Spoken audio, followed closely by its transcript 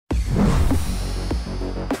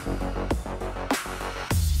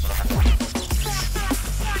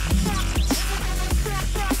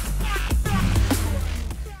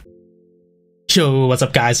Yo, what's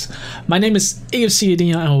up guys? My name is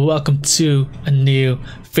Healtier and welcome to a new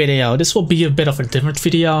video. This will be a bit of a different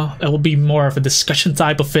video. It will be more of a discussion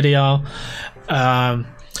type of video. And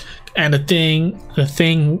the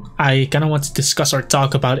thing I kind of want to discuss or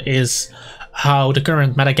talk about is how the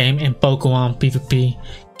current metagame in Pokeone PvP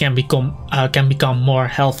can become more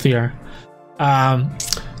healthier. I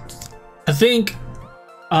think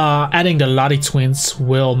adding the Lottie twins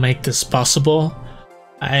will make this possible.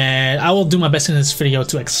 And I will do my best in this video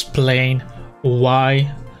to explain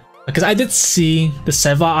why, because I did see the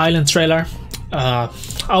Sevi Island trailer.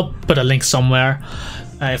 I'll put a link somewhere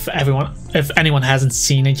if anyone hasn't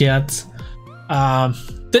seen it yet.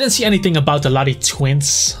 Didn't see anything about the Lottie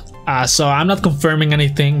twins, so I'm not confirming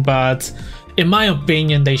anything, but in my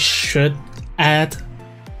opinion they should add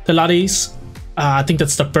the Lotties. I think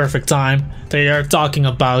that's the perfect time. They are talking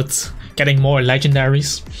about getting more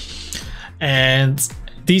legendaries, and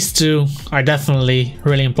these two are definitely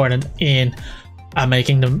really important in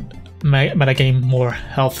making the metagame more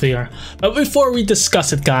healthier. But before we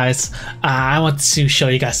discuss it, guys, I want to show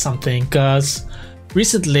you guys something, because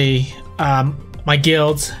recently my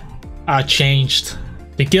guild changed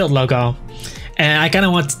the guild logo, and I kind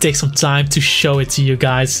of want to take some time to show it to you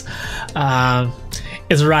guys.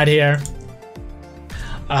 It's right here.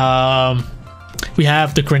 We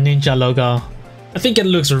have the Greninja logo. I think it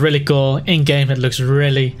looks really cool. In game, it looks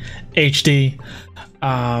really HD.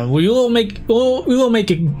 We will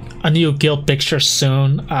make a new guild picture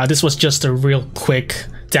soon. This was just a real quick,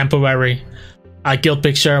 temporary guild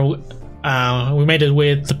picture. We made it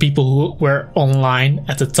with the people who were online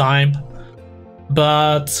at the time,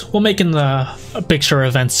 but we're making a picture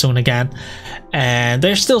event soon again. And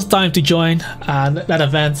there's still time to join that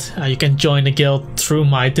event. You can join the guild through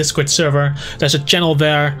my Discord server. There's a channel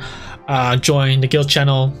there. Join the guild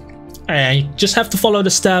channel, and you just have to follow the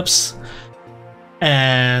steps,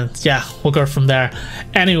 and yeah, we'll go from there.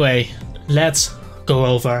 Anyway, let's go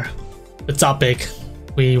over the topic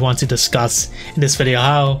we want to discuss in this video: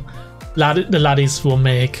 how the Lotties will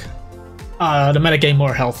make the metagame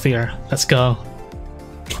more healthier. Let's go.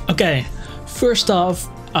 Okay, first off,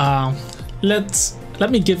 let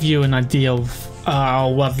me give you an idea of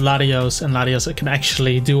what Latios and Latios can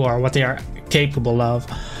actually do, or what they are capable of.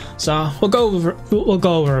 So we'll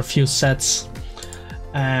go over a few sets,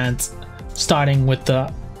 and starting with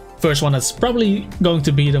the first one that's probably going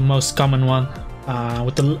to be the most common one,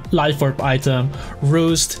 with the Life Orb item,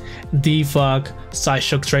 Roost, Defog,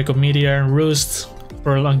 Psyshock, Draco Meteor. Roost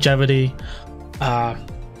for longevity,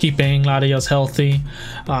 keeping Latios healthy,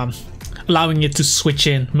 allowing it to switch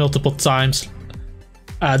in multiple times.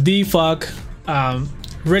 Defog,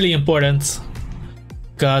 really important,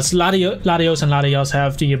 because Latios and Latios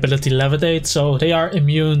have the ability to levitate, so they are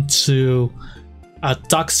immune to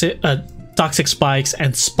toxic spikes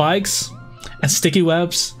and sticky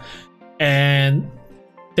webs, and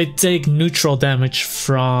they take neutral damage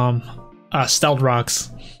from stealth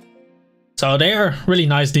rocks. So they are really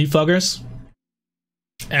nice defoggers.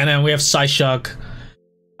 And then we have Psyshock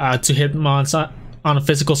to hit mons on a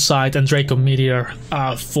physical side, and Draco Meteor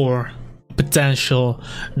for potential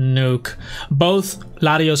nuke. Both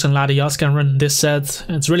Latios and Latios can run this set.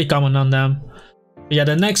 It's really common on them. Yeah,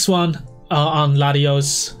 the next one on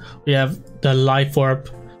Latios, we have the Life Orb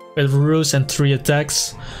with Roost and 3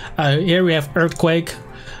 attacks. Here we have Earthquake.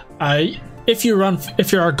 If you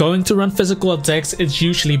are going to run physical attacks, it's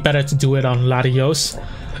usually better to do it on Latios,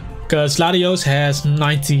 because Latios has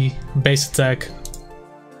 90 base attack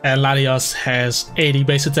and Latios has 80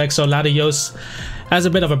 base attack, so Latios has a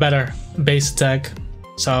bit of a better base attack.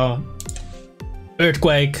 So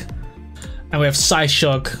Earthquake, and we have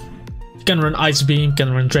Psyshock. You can run Ice Beam,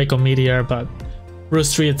 can run Draco Meteor, but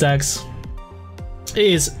Roost 3 attacks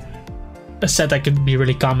is a set that could be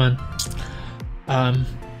really common. The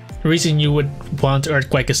reason you would want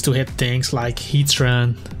Earthquake is to hit things like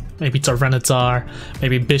Heatran, maybe Tyranitar,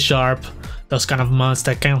 maybe Bisharp, those kind of mons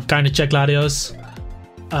that can kind of check Latios.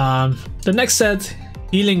 The next set,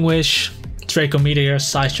 Healing Wish, Draco Meteor,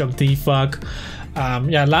 Psyshock, Defog.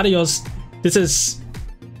 Yeah, Latios, this is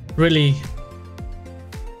really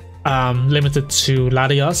limited to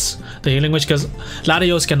Latios, the Healing Wish, because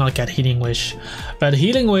Latios cannot get Healing Wish, but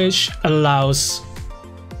Healing Wish allows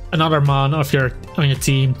another mon on your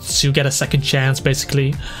team to get a second chance,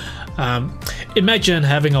 basically. Imagine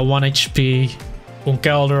having a 1 HP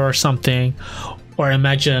Bunkelder or something, or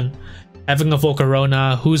imagine having a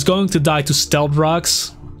Volcarona who's going to die to stealth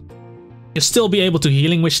rocks. You'll still be able to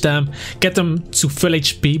Healing Wish them, get them to full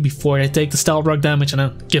HP before they take the stealth rock damage, and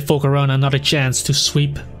then give Volcarona another chance to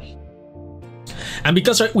sweep. And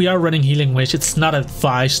because we are running Healing Wish, it's not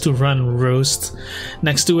advised to run Roost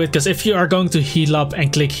next to it, because if you are going to heal up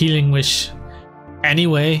and click Healing Wish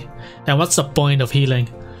anyway, then what's the point of healing?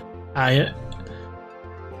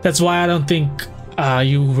 That's why I don't think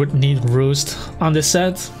you would need Roost on this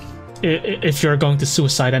set. If you're going to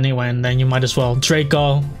suicide anyway, and then you might as well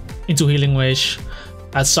Draco into Healing Wish,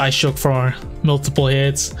 add Psyshock for multiple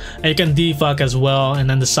hits, and you can defog as well, and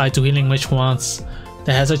then decide to Healing Wish once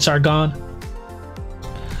the hazards are gone.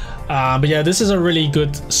 But yeah, this is a really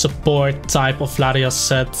good support type of Latios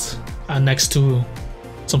set next to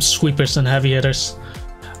some sweepers and heavy hitters.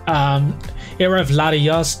 Here we have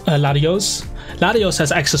Latios. Latios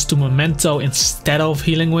has access to Memento instead of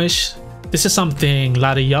Healing Wish. This is something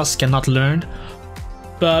Latios cannot learn,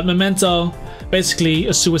 but Memento, basically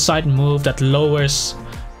a suicide move that lowers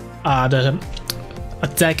the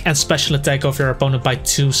attack and special attack of your opponent by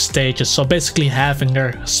 2 stages. So basically having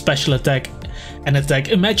their special attack and attack.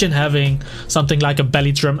 Imagine having something like a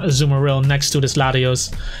Belly Drum Azumarill next to this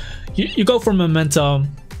Latios. You go for Memento,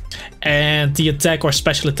 and the attack or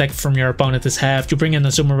special attack from your opponent is halved. You bring in a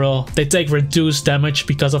Azumarill, they take reduced damage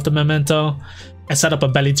because of the Memento, and set up a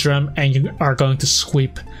Belly Drum, and you are going to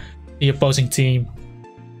sweep the opposing team.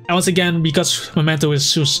 And once again, because Memento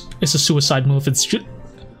is a suicide move, it's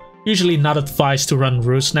usually not advised to run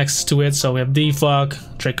Roost next to it. So we have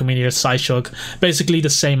Defog, Draco Meteor, Psyshock, basically the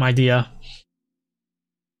same idea.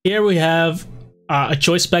 Here we have a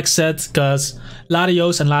choice spec set, because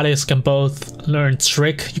Latios and Latios can both learn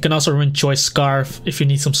Trick. You can also run Choice Scarf if you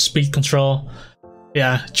need some speed control.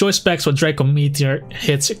 Yeah, choice specs with Draco Meteor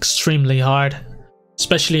hits extremely hard,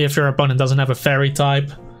 especially if your opponent doesn't have a fairy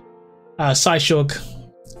type. Psyshock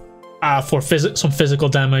for some physical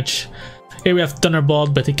damage. Here we have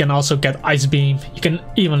Thunderbolt, but he can also get Ice Beam. You can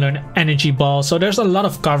even learn Energy Ball, so there's a lot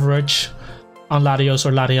of coverage on Latios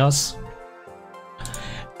or Latios.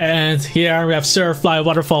 And here we have Surfly,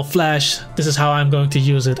 Waterfall, Flash. This is how I'm going to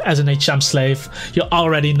use it as an HM slave. You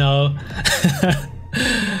already know.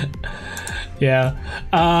 Yeah.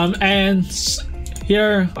 And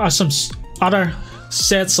here are some other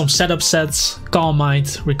sets, some setup sets. Calm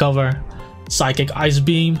Mind, Recover, Psychic, Ice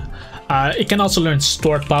Beam. It can also learn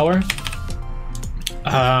Stored Power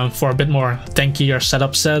for a bit more tankier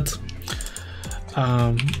setup set.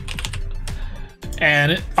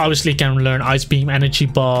 And it obviously can learn Ice Beam, Energy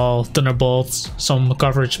Ball, Thunderbolt, some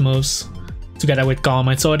coverage moves together with Calm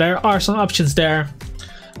Mind. So there are some options there.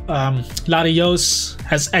 Latios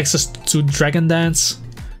has access to Dragon Dance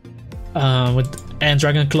and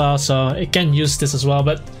Dragon Claw, so it can use this as well.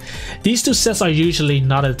 But these two sets are usually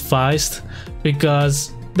not advised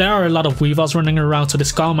because there are a lot of Weavils running around, so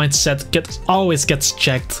this Calm Mind set always gets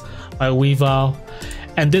checked by Weavile.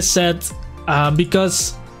 And this set,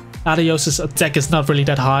 because Latios' attack is not really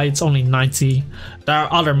that high, it's only 90. There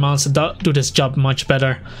are other monsters that do this job much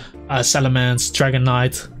better. Salamence, Dragon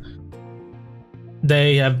Knight.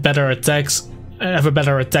 They have better attacks, have a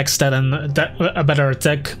better attack stat and a better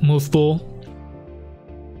attack move pool.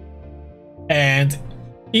 And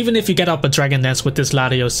even if you get up a Dragon Dance with this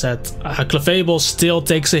Latios set, Clefable still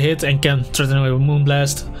takes a hit and can threaten away with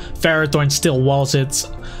Moonblast. Ferrothorn still walls it,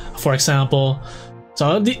 for example.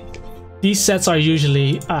 So these sets are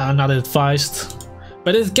usually not advised,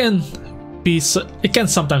 but it can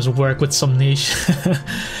sometimes work with some niche.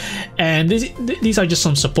 And these are just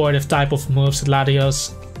some supportive type of moves that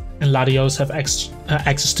Latios have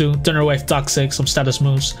access to. Thunder Wave, Toxic, some status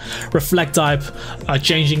moves. Reflect type,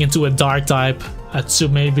 changing into a Dark type to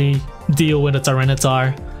maybe deal with a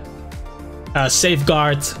Tyranitar.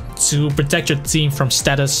 Safeguard to protect your team from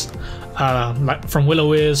status, like from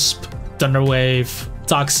Will-O-Wisp, Thunder Wave,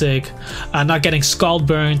 Toxic, not getting Scald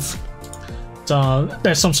Burned. So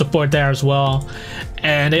there's some support there as well.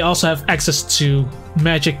 And they also have access to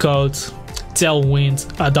Magic Code,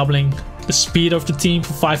 Tailwind, doubling the speed of the team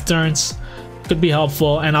for 5 turns. Could be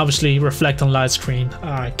helpful. And obviously Reflect on Light Screen.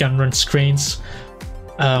 Can run screens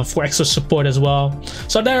for extra support as well.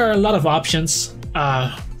 So there are a lot of options.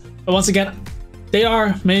 But once again, they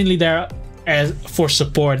are mainly there for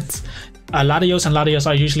support. Latios and Latios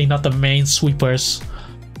are usually not the main sweepers.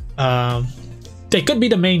 They could be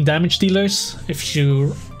the main damage dealers if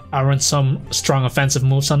you run some strong offensive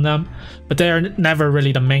moves on them, but they are never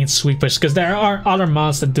really the main sweepers because there are other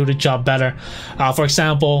monsters that do the job better. For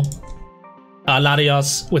example,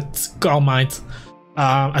 Latios with Calm Mind.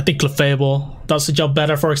 I think Clefable does the job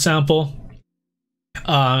better, for example.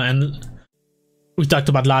 And we talked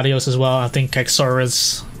about Latios as well. I think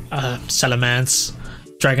Exorus, Salamence,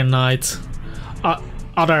 Dragon Knight,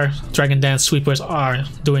 other Dragon Dance sweepers are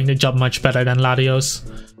doing the job much better than Latios.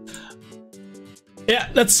 Yeah,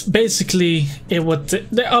 that's basically it.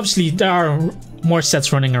 Obviously there are more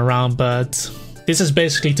sets running around, but this is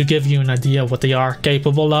basically to give you an idea of what they are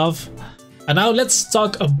capable of. And now let's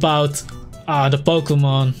talk about the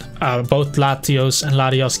Pokemon both Latios and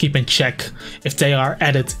Latios keep in check if they are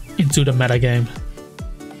added into the metagame.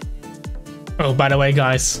 Oh, by the way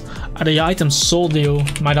guys, the item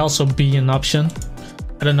Soldew might also be an option.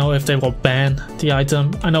 I don't know if they will ban the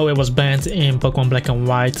item. I know it was banned in Pokemon Black and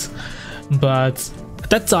White, but at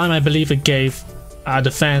that time I believe it gave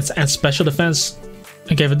defense and special defense.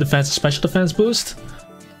 It gave it defense and special defense boost.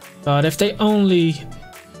 But if they only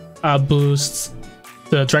boost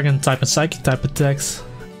the Dragon type and Psychic type attacks,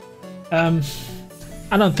 I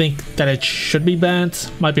don't think that it should be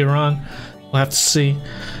banned. Might be wrong. We'll have to see.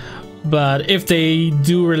 But if they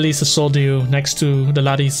do release a Soldew next to the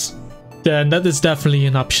Latis, then that is definitely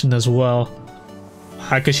an option as well.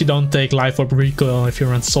 Because you don't take Life Orb recoil if you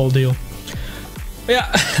run Soldew.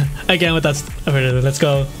 Yeah, again with that, let's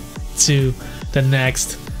go to the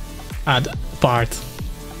next part.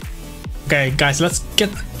 Okay guys,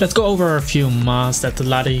 let's go over a few mons that the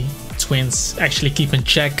Lati twins actually keep in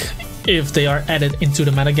check if they are added into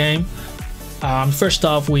the metagame. First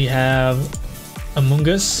off, we have Among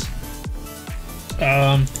Us.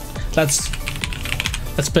 Let's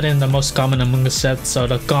put in the most common Among Us set, so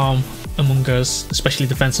the Calm Among Us, especially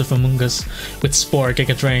defensive Among Us with Spore,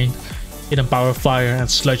 Giga Drain, Hidden Power Fire, and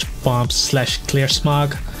Sludge Bomb / Clear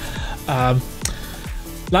Smog.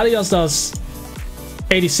 Latios does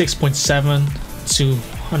 86.7 to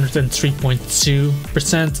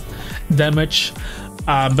 103.2% damage,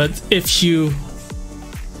 but if you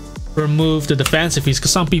remove the defensive fees,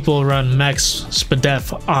 because some people run max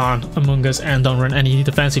Spadef on Among Us and don't run any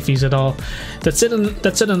defensive fees at all, that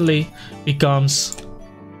suddenly becomes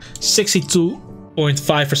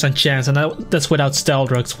 62.5% chance, and that's without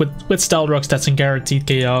Stealth Rocks. With Stealth Rocks, that's in guaranteed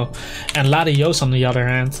KO. And Latios on the other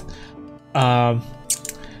hand,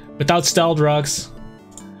 without Stealth Rocks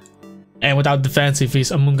and without defensive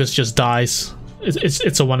fees, Among Us just dies.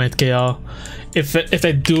 It's a one-hit KO. If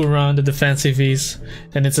they do run the defensive fees,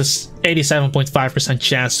 then it's a 87.5%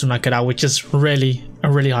 chance to knock it out, which is a really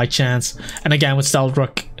high chance. And again, with Stealth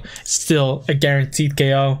Rock, still a guaranteed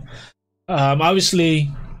KO. Obviously,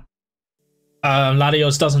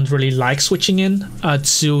 Latios doesn't really like switching in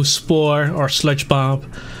to Spore or Sludge Bomb,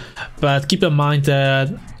 but keep in mind that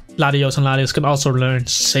Latios can also learn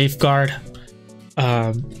Safeguard,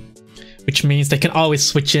 which means they can always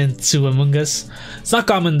switch into Among Us. It's not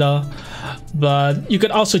common though, but you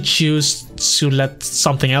could also choose to let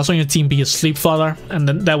something else on your team be a Sleep Fodder, and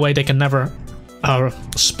then that way they can never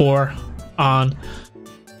Spore on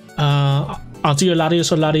onto your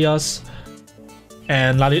Latios or Latios,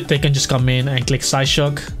 and they can just come in and click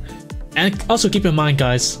Psyshock. And also keep in mind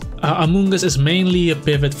guys, Among Us is mainly a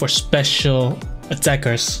pivot for special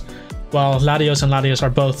attackers, while Latios and Latios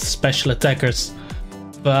are both special attackers.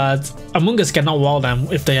 But Among Us cannot wall them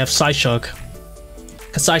if they have Psyshock,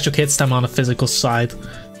 because Psyshock hits them on the physical side.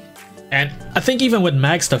 And I think even with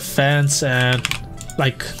max defense and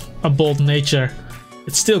like a bold nature,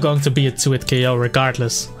 it's still going to be a 2-hit KO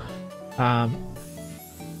regardless.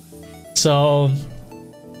 So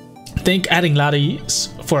I think adding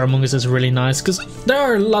Latis for Among Us is really nice, because there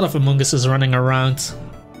are a lot of Among Us running around,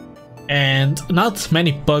 and not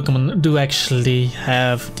many Pokemon do actually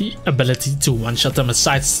have the ability to one-shot them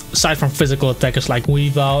aside from physical attackers like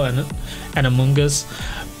Weavile and Among Us.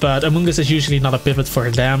 But Among Us is usually not a pivot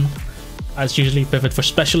for them. It's usually a pivot for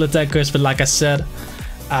special attackers, but like I said,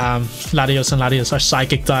 Latios and Latios are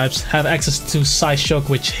Psychic types, have access to Psyshock,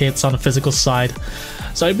 which hits on the physical side.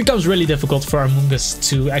 So it becomes really difficult for Among Us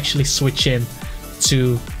to actually switch in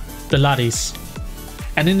to the Latis.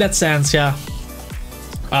 And in that sense, yeah,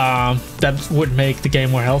 that would make the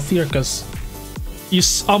game more healthier, because you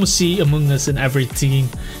almost see Among Us in every team,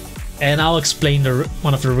 and I'll explain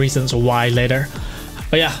one of the reasons why later.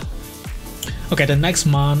 But yeah, okay, the next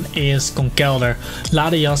mon is Conkeldurr.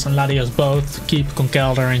 Latios and Latios both keep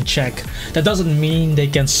Conkeldurr in check. That doesn't mean they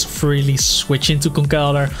can freely switch into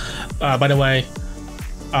Conkeldurr. By the way,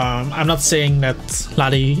 I'm not saying that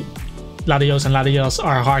Latios and Latios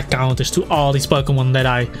are hard counters to all these Pokemon that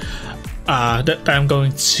I'm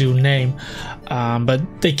going to name, but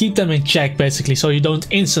they keep them in check basically, so you don't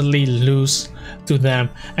instantly lose to them.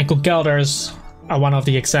 And Conkeldurr is one of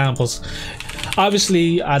the examples.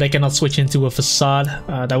 Obviously, they cannot switch into a Facade,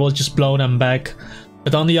 that will just blow them back.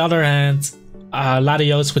 But on the other hand,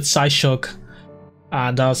 Latios with Psyshock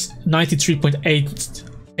does 93.8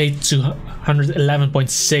 to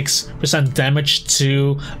 111.6% damage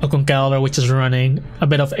to a Conkeldurr which is running a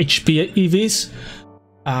bit of HP EVs.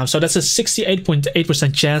 So that's a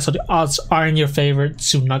 68.8% chance, so the odds are in your favor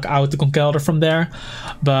to knock out the Conkeldurr from there.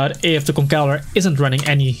 But if the Conkeldurr isn't running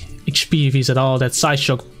any HP EVs at all, that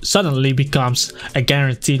Psyshock suddenly becomes a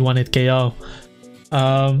guaranteed one-hit KO.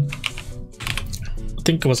 I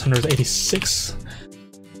think it was 186.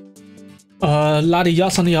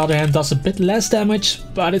 Latias on the other hand does a bit less damage,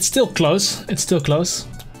 but it's still close. It's still close.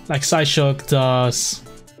 Like Psyshock does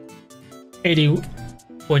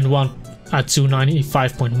 80.1 to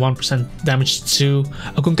 95.1% damage to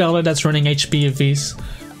a Conkeldurr that's running HP EVs.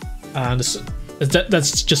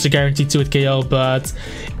 That's just a guaranteed 2-hit KO, but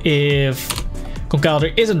if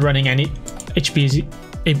Conkeldurr isn't running any HP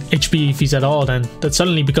EVs at all, then that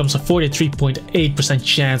suddenly becomes a 43.8%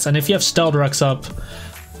 chance. And if you have Stealth Rocks up,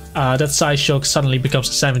 that Psyshock suddenly becomes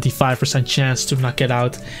a 75% chance to knock it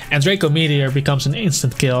out, and Draco Meteor becomes an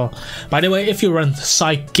instant kill. By the way, if you run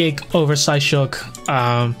Psychic over Psyshock,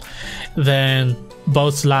 then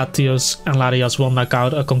both Latios and Latias will knock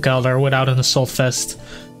out a Conkeldurr without an Assault Vest.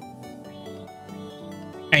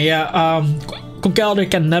 And yeah,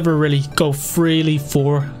 Conkeldurr can never really go freely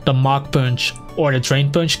for the Mach Punch or the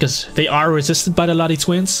Drain Punch because they are resisted by the Lati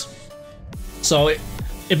twins. So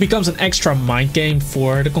it becomes an extra mind game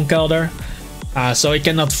for the Conkeldurr. So it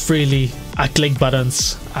cannot freely click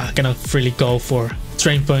buttons, cannot freely go for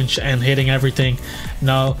Drain Punch and hitting everything.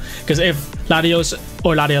 No, because if Latios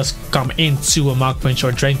or Latias come into a Mach Punch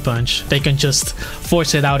or Drain Punch, they can just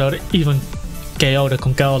force it out or even KO the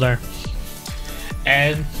Conkeldurr.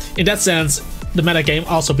 And in that sense, the metagame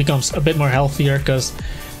also becomes a bit more healthier because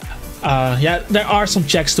yeah, there are some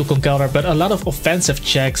checks to Conkeldurr, but a lot of offensive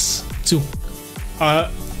checks to a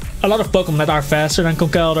lot of Pokemon that are faster than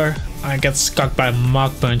Conkeldurr gets cucked by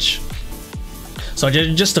Mach Punch. So there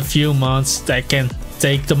are just a few mons that can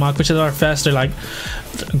take the Mach Punch that are faster, like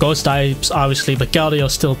Ghost types obviously, but Keldeo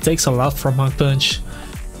still takes a lot from Mach Punch.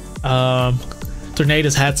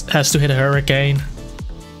 Tornadus has to hit a Hurricane.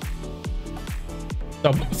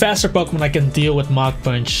 So faster Pokemon that can deal with Mach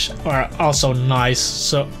Punch are also nice.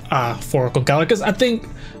 So for Conkeldurr, because I think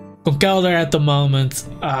Conkeldurr at the moment,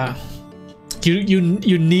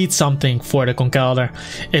 you need something for the Conkeldurr.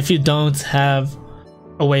 If you don't have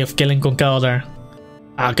a way of killing Conkeldurr,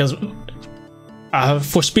 because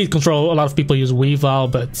for speed control a lot of people use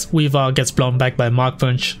Weavile, but Weavile gets blown back by Mach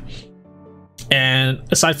Punch. And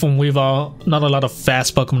aside from Weavile, not a lot of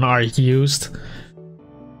fast Pokemon are used.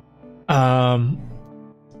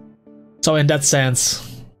 So in that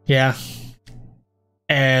sense, yeah.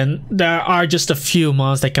 And there are just a few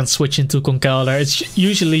mons that can switch into Conkeldurr. It's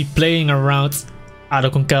usually playing around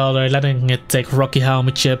the Conkeldurr, letting it take Rocky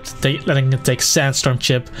Helmet Chip, letting it take Sandstorm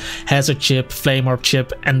Chip, Hazard Chip, Flame Orb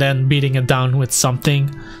Chip, and then beating it down with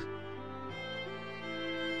something.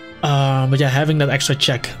 But yeah, having that extra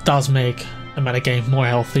check does make the metagame more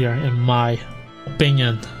healthier in my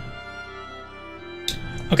opinion.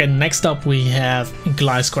 Okay, next up we have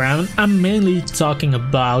Gliscor. I'm mainly talking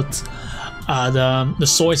about the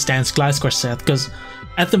Swords Dance Gliscor set, because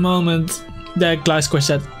at the moment the Gliscor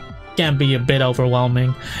set can be a bit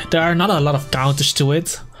overwhelming. There are not a lot of counters to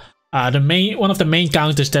it. One of the main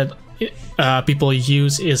counters that people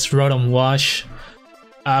use is Rotom Wash.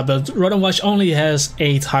 But Rotom Wash only has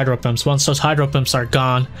 8 Hydro Pumps. Once those Hydro Pumps are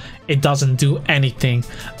gone, it doesn't do anything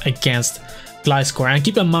against Gliscor. And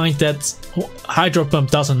keep in mind that Hydro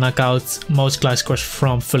Pump doesn't knock out most Gliscors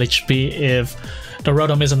from full HP if the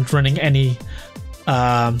Rotom isn't running any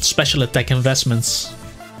special attack investments.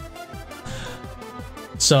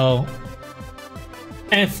 So,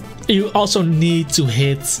 and you also need to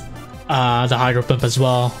hit the Hydro Pump as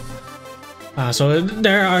well. So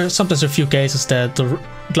there are sometimes a few cases that the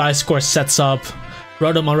Gliscor sets up,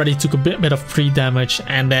 Rotom already took a bit of pre-damage,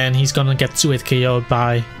 and then he's gonna get 2-hit KO'd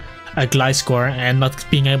by a Gliscor and not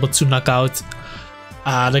being able to knock out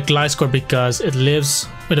the Gliscor because it lives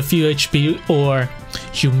with a few HP or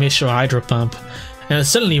you miss your Hydro Pump. And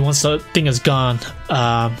suddenly once the thing is gone,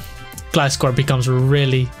 Gliscor becomes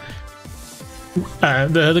really...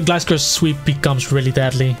 the Gliscor sweep becomes really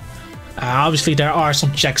deadly. Obviously there are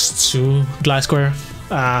some checks to Gliscor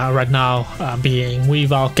right now, being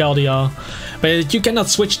Weavile, Keldeo, but you cannot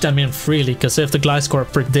switch them in freely, because if the Gliscor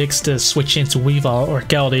predicts to switch into Weavile or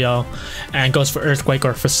Keldeo and goes for Earthquake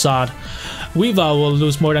or Facade, Weavile will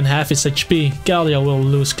lose more than half his HP, Keldeo will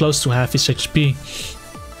lose close to half his HP,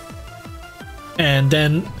 and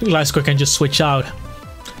then Gliscor can just switch out.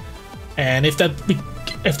 And if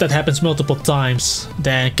that happens multiple times,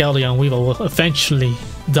 then Keldeo and Weavile will eventually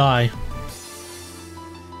die.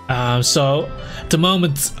 So at the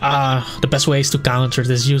moment, the best ways to counter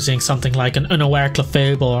this using something like an unaware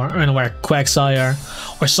Clefable or unaware Quagsire,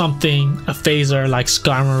 or something, a phaser like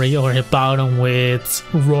Skarmory or Hippowdon with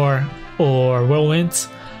Roar or Whirlwind.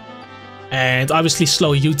 And obviously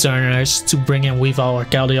slow U-turners to bring in Weavile or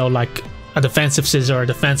Keldeo, like a defensive Scizor or a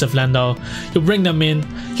defensive Lendo. You bring them in,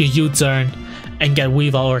 you U-turn, and get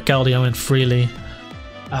Weavile or Keldeo in freely.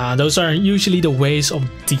 Those are usually the ways of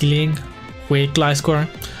dealing with Gliscor.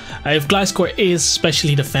 If Gliscor is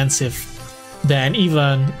specially defensive, then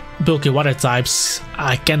even bulky water types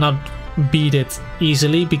cannot beat it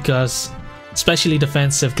easily, because especially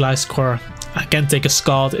defensive Gliscor can take a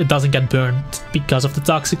Scald. It doesn't get burned because of the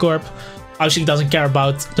Toxic Orb. Obviously doesn't care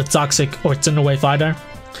about the Toxic or Thunder Wave either.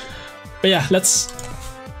 But yeah, let's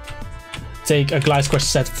take a Gliscor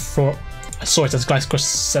set for a Swords Dance Gliscor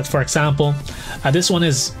set, for example. This one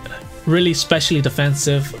is really specially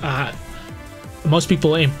defensive. Most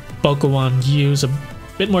people in Pokeone use a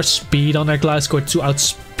bit more speed on their Gliscor to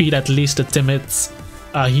outspeed at least the timid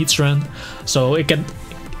Heatran. So it can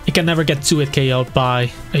never get 2-hit KO'd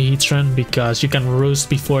by a Heatran, because you can roost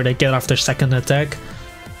before they get off their second attack,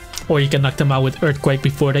 or you can knock them out with Earthquake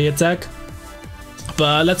before they attack.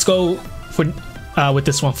 But let's go for with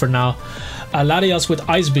this one for now. Latias with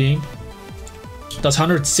Ice Beam does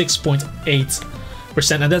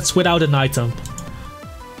 106.8%, and that's without an item.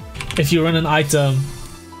 If you run an item,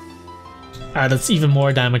 that's even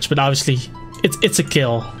more damage, but obviously it's a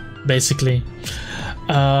kill, basically.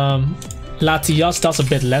 Latias does a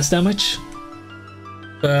bit less damage,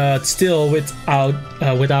 but still without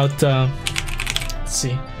let's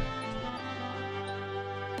see,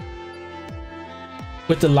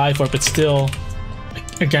 with the Life Orb it's still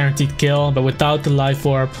a guaranteed kill, but without the Life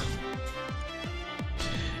Orb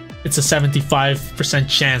it's a 75%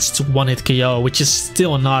 chance to one-hit KO, which is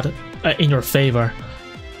still not in your favor.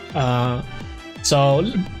 So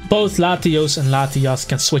both Latios and Latias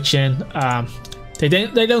can switch in.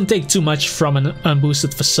 They don't take too much from an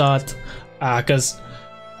unboosted Facade, because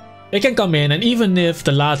they can come in, and even if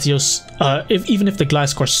the Latios, even if the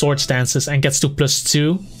Gliscor Swords Dances and gets to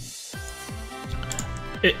 +2,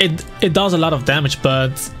 it does a lot of damage.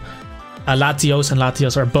 But Latios and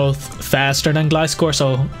Latios are both faster than Gliscor,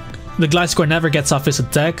 so the Gliscor never gets off his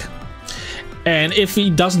attack. And if he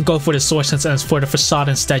doesn't go for the Swords Dance and for the Facade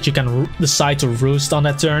instead, you can decide to Roost on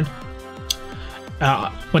that turn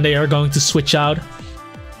when they are going to switch out.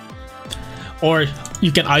 Or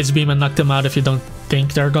you can Ice Beam and knock them out if you don't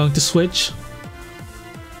think they're going to switch.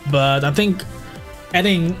 But I think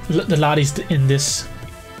adding the Latis in this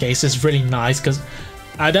case is really nice, because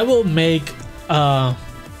that will make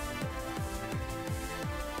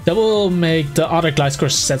the other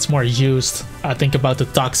Gliscor sets more used. Think about the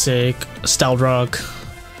Toxic, Stealth Rock,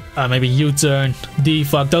 maybe U-Turn,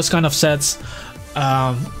 Defog, those kind of sets.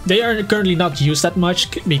 They are currently not used that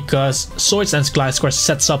much because Swords Dance Gliscor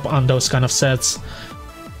sets up on those kind of sets.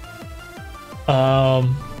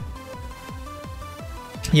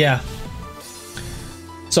 Yeah.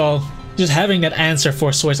 So just having that answer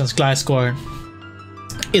for Swords Dance Gliscor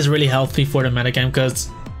is really healthy for the metagame, because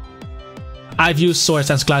I've used Swords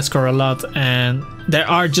Dance Gliscor a lot, and there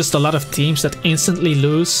are just a lot of teams that instantly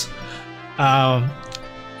lose,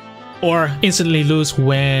 or instantly lose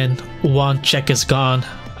when one check is gone,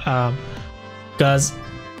 because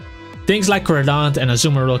things like Credant and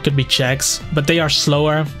Azumarill could be checks, but they are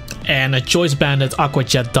slower, and a Choice Banded Aqua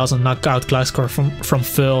Jet doesn't knock out Gliscor from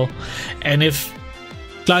full. And if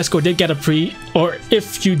Gliscor did get if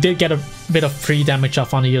you did get a bit of free damage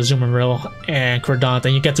off on the Azumarill and Credant,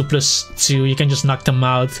 and you get to +2, you can just knock them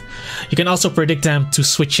out. You can also predict them to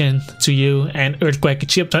switch in to you, and Earthquake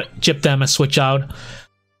chip them and switch out.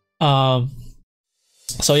 So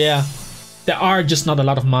yeah, there are just not a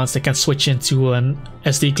lot of mons that can switch into an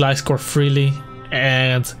SD Gliscor freely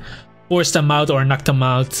and force them out or knock them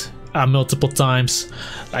out multiple times.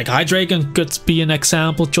 Like Hydreigon could be an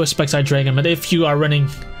example, Choice Specs Hydreigon, but if you are running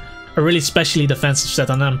a really specially defensive set,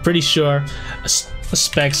 and I'm pretty sure a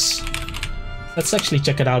Specs, let's actually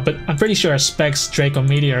check it out, but I'm pretty sure a Specs Draco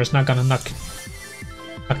Meteor is not gonna knock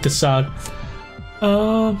this out.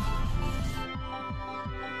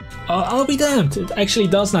 I'll be damned, it actually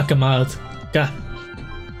does knock him out. Yeah.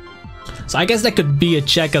 So I guess that could be a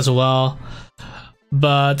check as well.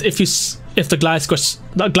 But if the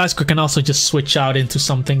Gliscor can also just switch out into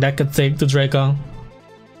something that could take the Draco.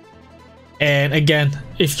 And again,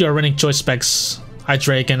 if you're running Choice Specs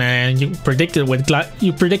Hydreigon and you predict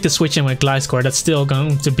switching with Gliscor, that's still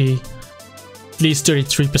going to be at least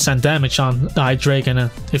 33% damage on the Hydreigon. And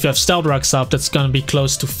if you have Stealth Rocks up, that's going to be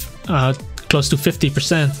close to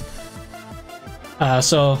 50%.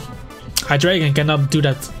 So Hydreigon cannot do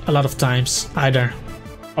that a lot of times either.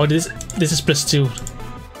 Oh, this is +2.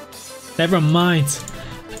 Never mind.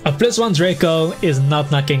 A +1 Draco is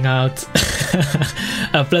not knocking out.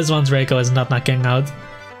 A +1 Draco is not knocking out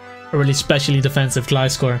a really specially defensive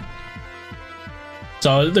Gliscor.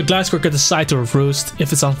 So the Gliscor could decide to roost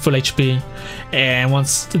if it's on full HP, and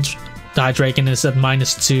once the Hydreigon is at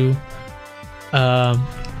 -2,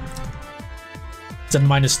 it's at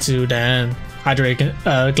 -2, then Hydreigon,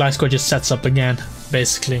 Gliscor just sets up again,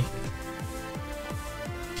 basically.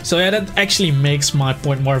 So yeah, that actually makes my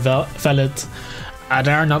point more valid.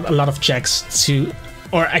 There are not a lot of checks to,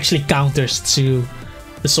 or actually counters to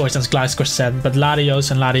the Swords Dance Gliscor set, but Latios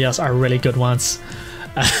and Latias are really good ones.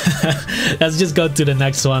 Let's just go to the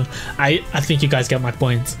next one. I think you guys get my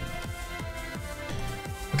point.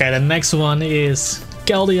 Okay, the next one is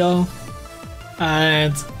Keldeo,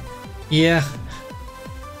 and yeah,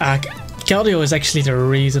 Keldeo is actually the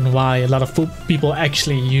reason why a lot of people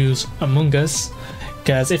actually use Among Us,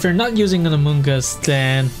 because if you're not using an Among Us,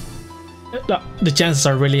 then the chances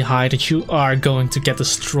are really high that you are going to get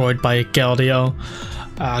destroyed by a Keldeo,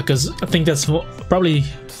 because I think that's probably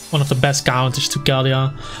one of the best counters to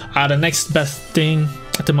Keldeo. The next best thing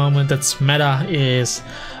at the moment that's meta is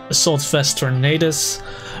Assault Vest Tornadus,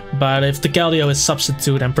 but if the Keldeo is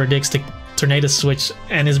substitute and predicts the Tornadus switch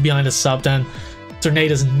and is behind the sub, then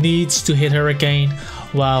Tornadus needs to hit Hurricane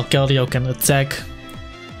while Keldeo can attack,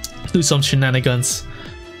 do some shenanigans.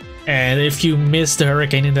 And if you miss the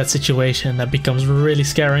Hurricane in that situation, that becomes really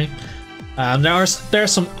scary.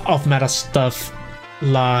 There's some off-meta stuff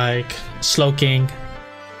like Slowking.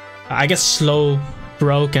 I guess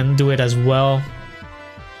Slowbro can do it as well,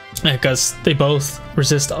 because they both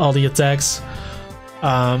resist all the attacks.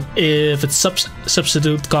 If it's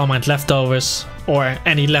substitute Calm Mind leftovers, or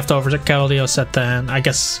any leftovers that Keldeo set, then I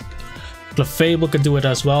guess Clefable could do it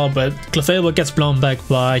as well, but Clefable gets blown back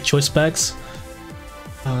by Choice Specs.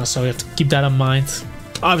 So we have to keep that in mind.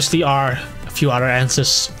 Obviously are a few other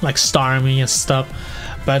answers like Starmie and stuff,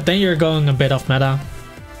 but then you're going a bit off meta.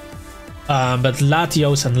 But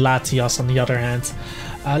Latios and Latias on the other hand,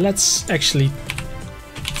 let's actually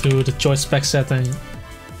do the Choice Spec set, and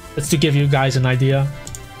it's to give you guys an idea.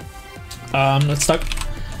 Let's start.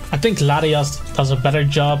 I think Latias does a better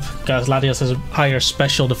job because Latias has a higher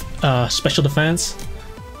special defense.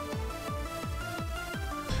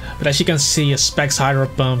 But as you can see, a Specs Hydro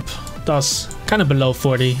Pump does kind of below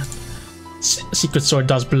 40. Secret Sword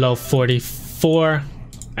does below 44.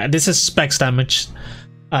 This is Specs damage.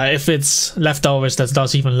 If it's leftovers, that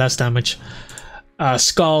does even less damage.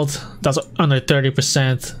 Scald does under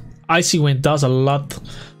 30%. Icy Wind does a lot,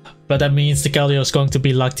 but that means the Keldeo is going to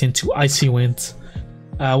be locked into Icy Wind.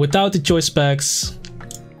 Without the Choice Specs,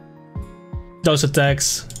 those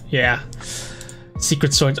attacks, yeah.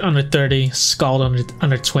 Secret Sword under 30, Scald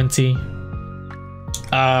under 20.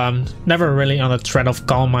 Never really on the threat of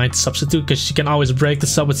Calm Mind substitute, because you can always break the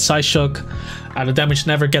sub with Psyshock. The damage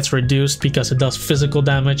never gets reduced because it does physical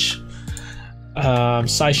damage.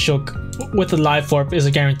 Psyshock with the Life Orb is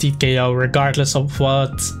a guaranteed KO regardless of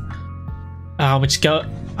how much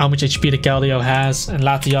HP the Keldeo has, and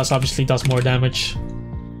Latias obviously does more damage.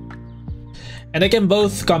 And they can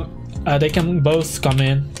both come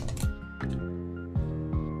in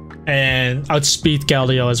and outspeed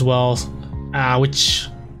Keldeo as well, which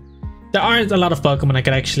there aren't a lot of Pokemon that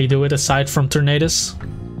can actually do it aside from Tornadus.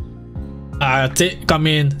 Come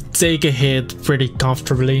in, take a hit pretty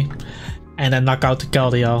comfortably, and then knock out the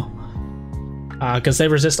Keldeo, because they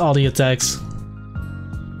resist all the attacks.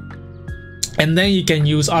 And then you can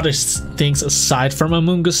use other things aside from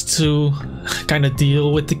Among Us to kind of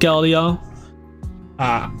deal with the Keldeo.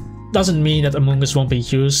 Doesn't mean that Among Us won't be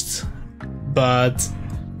used, but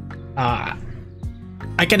I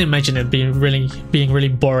can imagine it being really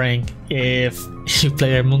boring if you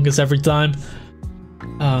play Among Us every time.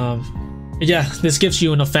 Yeah, this gives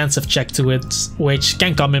you an offensive check to it, which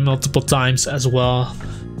can come in multiple times as well.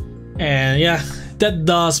 And yeah, that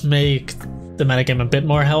does make the metagame a bit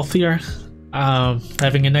more healthier.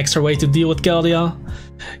 Having an extra way to deal with Keldeo.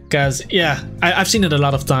 Because yeah, I've seen it a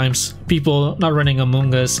lot of times. People not running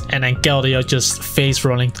Among Us and then Keldeo just face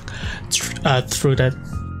rolling through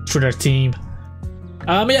their team.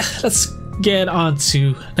 Yeah, let's get on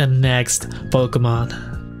to the next Pokemon.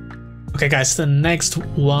 Okay guys, the next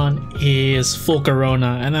one is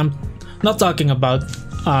Volcarona, and I'm not talking about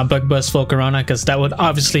Bug Buzz Volcarona, because that would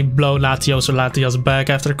obviously blow Latios or Latias back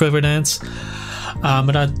after Quiver Dance.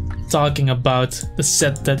 But I'm talking about the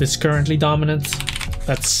set that is currently dominant.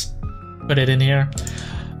 Let's put it in here.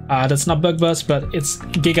 That's not Bug Buzz, but it's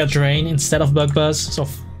Giga Drain instead of Bug Buzz. So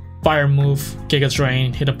Fire move, Giga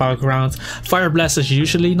Drain, Hidden Power Ground. Fire Blast is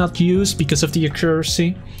usually not used because of the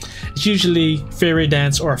accuracy. It's usually Fairy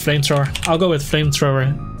Dance or Flamethrower. I'll go with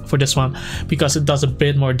Flamethrower for this one because it does a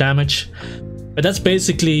bit more damage. But that's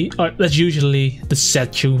basically, that's usually the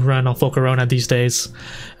set you run on Pokeone these days,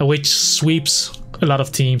 which sweeps a lot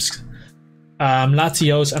of teams.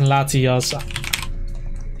 Latios and Latios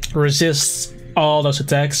resists all those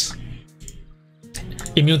attacks.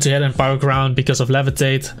 Immune to Hidden Power Ground because of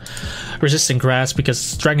Levitate. Resisting Grass because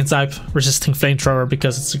it's Dragon type. Resisting Flamethrower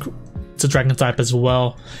because it's a Dragon type as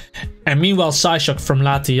well. And meanwhile, Psyshock from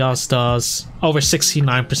Latios does over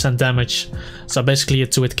 69% damage. So basically a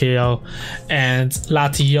 2-hit KO. And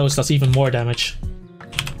Latios does even more damage.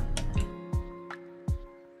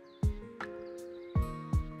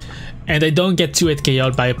 And they don't get 2-hit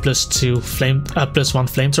KO'd by a +1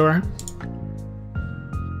 Flamethrower.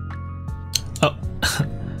 Oh,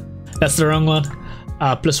 that's the wrong one.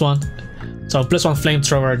 +1. So +1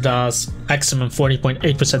 Flamethrower does maximum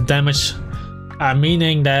 40.8% damage,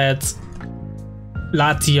 meaning that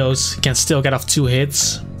Latios can still get off 2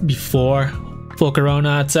 hits before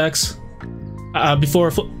Pokeone attacks.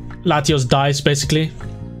 Before Latios dies, basically.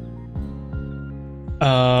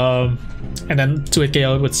 And then 2-hit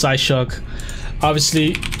KO with Psyshock.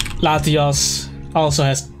 Obviously, Latios also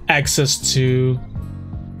has access to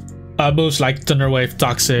moves like Thunder Wave,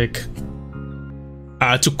 Toxic,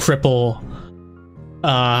 to cripple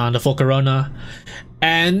the Pokeone.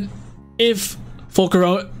 And if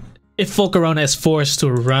Pokeone is forced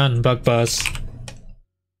to run Bug Buzz,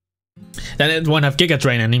 then it won't have Giga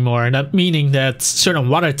Drain anymore. That meaning that certain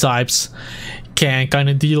water types can kind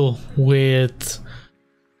of deal with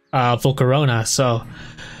Pokeone. So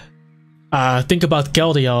think about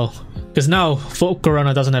Keldeo, because now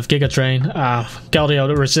Pokeone doesn't have Giga Drain.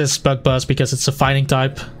 Keldeo resists Bug Buzz because it's a fighting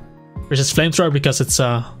type. Resists Flamethrower because it's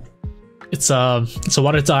a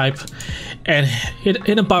water type. And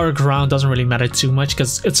Hidden Power Ground doesn't really matter too much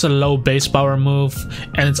because it's a low base power move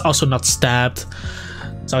and it's also not stabbed.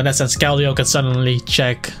 So in that sense, Keldeo can suddenly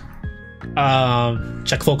check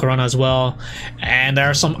Pokeone as well. And there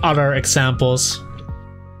are some other examples.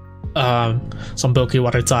 Some bulky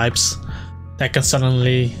water types that can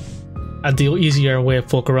suddenly deal easier with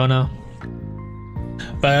Pokeone.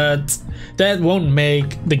 But that won't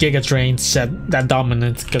make the Giga Drain set that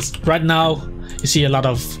dominant, because right now you see a lot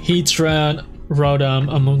of Heatran, Rotom,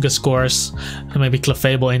 Amoonguss cores, and maybe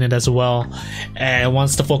Clefable in it as well. And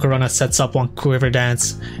once the Pokeone sets up one Quiver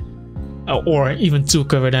Dance, or even 2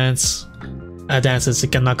 Quiver Dances,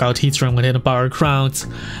 it can knock out Heatran with Hidden Power Ground,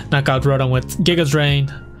 knock out Rotom with Giga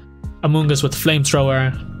Drain, Amoonguss with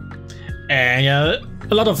Flamethrower. And yeah,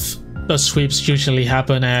 a lot of those sweeps usually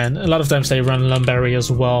happen, and a lot of times they run Lumberry as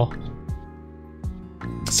well.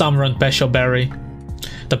 Some run Pesho Berry,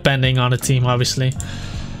 depending on the team, obviously.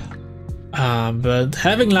 But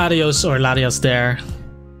having Latios there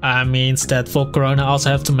means that Pokeone also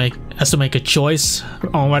has to make a choice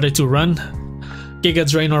on whether to run Giga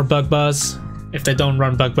Drain or Bug Buzz. If they don't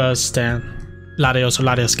run Bug Buzz, then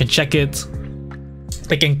Latios can check it.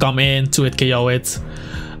 They can come in to it, KO it,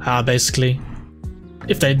 basically.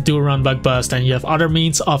 If they do run Bug Buzz, then you have other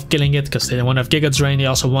means of killing it, because they won't have Giga Drain. They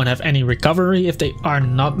also won't have any recovery if they are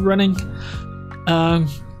not running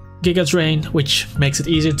Giga Drain, which makes it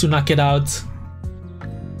easier to knock it out.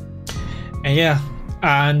 And yeah,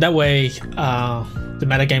 and that way the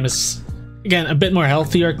metagame is again a bit more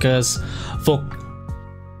healthier, because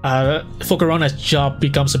Pokeone's job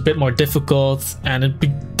becomes a bit more difficult, and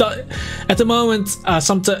at the moment,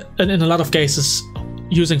 in a lot of cases,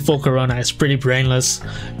 using Pokeone is pretty brainless,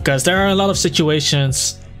 because there are a lot of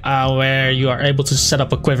situations where you are able to set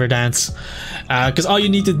up a Quiver Dance, because all you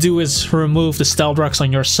need to do is remove the Stealth Rocks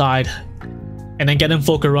on your side and then get in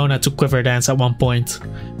Pokeone to Quiver Dance at one point.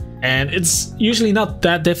 And it's usually not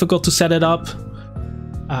that difficult to set it up.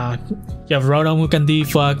 You have Rotom who can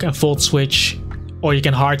defog and Volt Switch, or you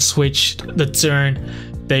can hard switch the turn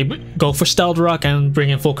they go for Stealth Rock and bring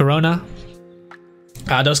in Pokeone.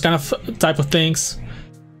 Those kind of type of things.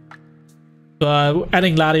 But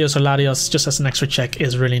adding Latios just as an extra check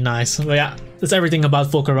is really nice. But yeah, that's everything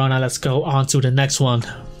about Pokeone. Let's go on to the next one.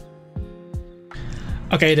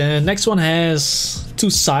 Okay, the next one has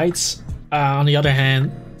 2 sides. On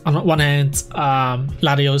one hand,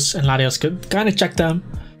 Latios could kind of check them.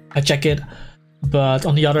 I check it. But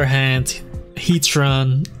on the other hand,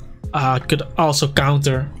 Heatran could also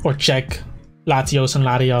counter or check Latios,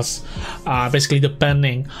 basically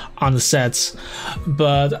depending on the sets.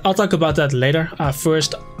 But I'll talk about that later.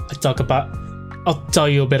 First, I'll tell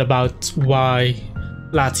you a bit about why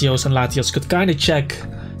Latios could kind of check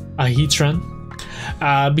Heatran.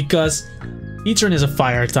 because Heatran is a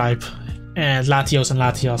fire type and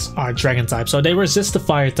Latios are dragon type, so they resist the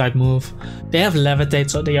fire type move. They have levitate,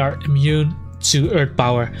 so they are immune to earth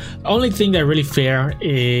power. The only thing they really fear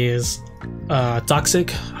is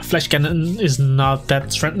toxic. Flash cannon is not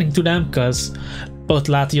that threatening to them because both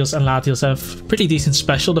Latios and Latios have pretty decent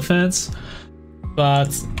special defense, but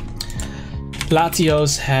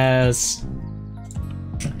Latios has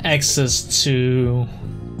access to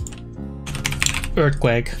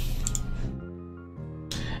Earthquake.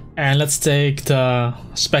 And let's take the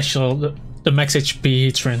special, the max HP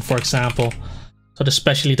Heatran, for example. So the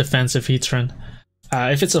specially defensive Heatran.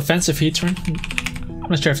 If it's offensive Heatran, I'm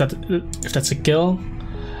not sure if that's a kill,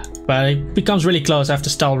 but it becomes really close after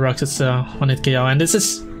Stealth Rocks. It's a 1-hit KO, and this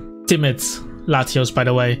is timid Latios, by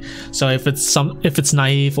the way. So if it's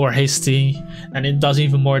naive or hasty, then it does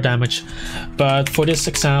even more damage. But for this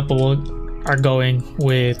example, we are going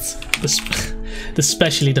with the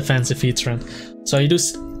specially defensive Heatran. So you do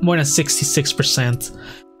more than 66%.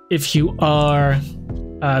 If you are,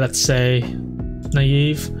 let's say,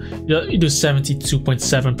 naive, you do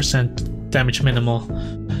 72.7% damage minimal.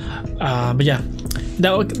 But yeah,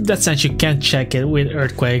 that sense you can check it with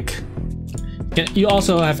Earthquake. You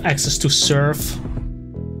also have access to Surf.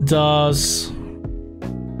 Does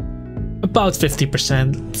about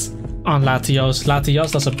 50% on Latios.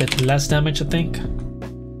 Latios does a bit less damage, I think,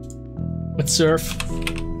 with Surf.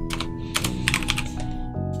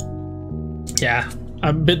 Yeah,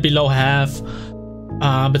 a bit below half,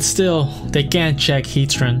 but still they can check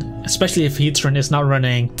Heatran, especially if Heatran is not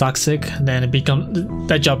running Toxic. Then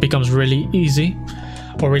that job becomes really easy,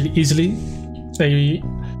 or really easily.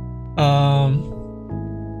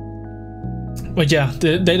 But yeah,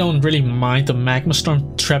 they don't really mind the Magma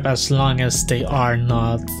Storm trap as long as the Heatran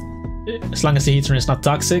is not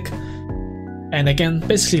Toxic, and they can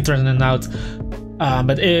basically threaten it out.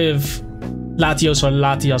 But if Latios or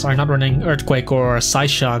Latios are not running Earthquake or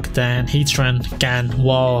Psyshock, then Heatran can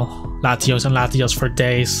wall Latios and Latios for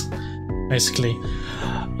days, basically.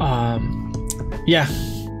 Yeah,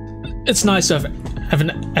 it's nice to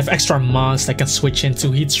have extra mons that can switch into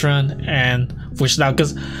Heatran and push it out,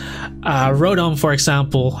 because Rotom, for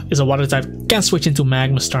example, is a water type, can switch into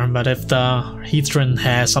Magma Storm, but if the Heatran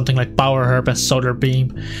has something like Power Herb and Solar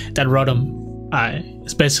Beam, that Rotom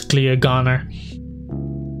is basically a goner.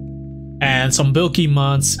 And some bulky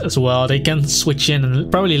mons as well, they can switch in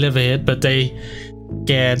and probably live a hit, but they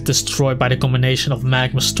get destroyed by the combination of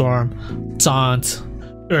Magma Storm, Taunt,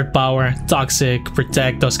 Earth Power, Toxic,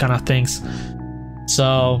 Protect, those kind of things.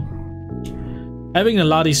 So having a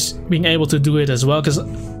Latios being able to do it as well, because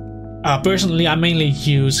personally I mainly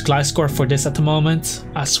use Gliscor for this at the moment.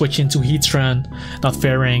 I switch into Heatran, not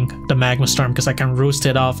fearing the Magma Storm, because I can roost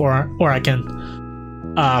it off, or I can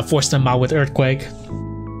force them out with Earthquake.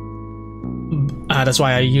 That's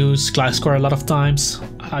why I use Gliscor a lot of times,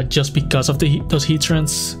 just because of those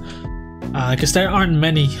Heatrans. Because there aren't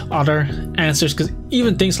many other answers, because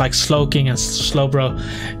even things like Slowking and Slowbro,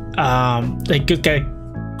 they could get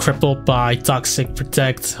crippled by Toxic,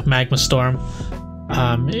 Protect, Magma Storm,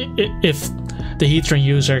 if the Heatran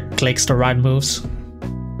user clicks the right moves.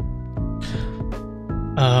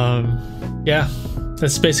 Yeah,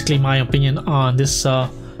 that's basically my opinion on this.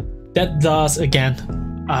 That does, again,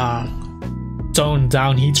 tone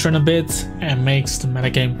down Heatran a bit and makes the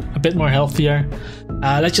metagame a bit more healthier.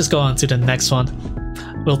 Let's just go on to the next one.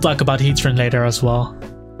 We'll talk about Heatran later as well.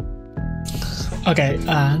 Okay,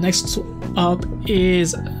 next up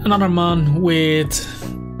is another mon with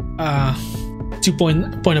 2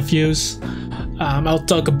 point of views. I'll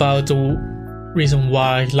talk about the reason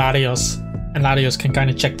why Latios can kind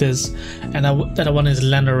of check this, and that one is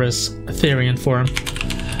Landorus Ethereum form.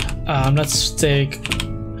 Let's take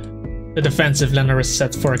the defensive Landorus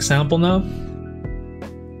set for example now.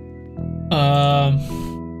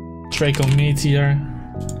 Draco Meteor.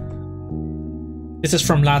 This is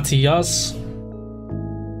from Latios.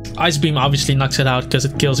 Ice Beam obviously knocks it out because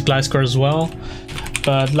it kills Gliscor as well.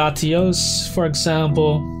 But Latios, for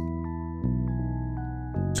example,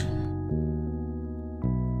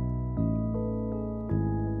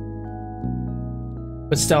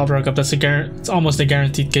 with Stealth Rock up, it's almost a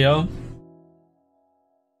guaranteed KO.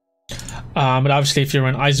 But obviously if you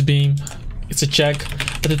run Ice Beam, it's a check.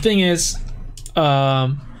 But the thing is,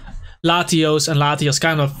 Latios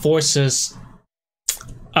kind of forces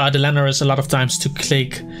the Landorus a lot of times to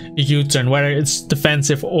click a U-turn, whether it's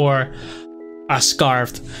defensive or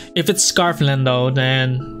Scarfed. If it's Scarf Lando,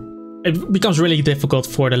 then it becomes really difficult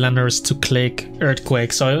for the Landorus to click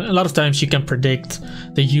Earthquake. So a lot of times you can predict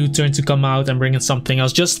the U-turn to come out and bring in something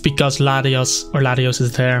else just because Latios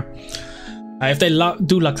is there. If they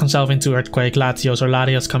do lock themselves into Earthquake, Latios or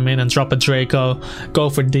Latios come in and drop a Draco, go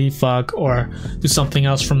for defog, or do something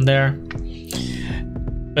else from there.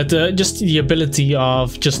 But just the ability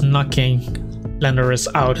of just knocking Landorus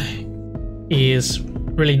out is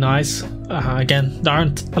really nice. Again, there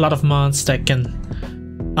aren't a lot of mons that can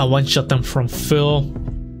one-shot them from full.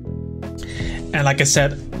 And like I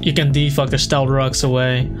said, you can defog the Stealth Rocks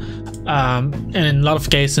away. And in a lot of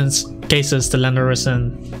cases the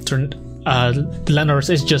Landorus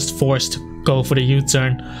is just forced to go for the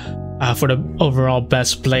U-turn for the overall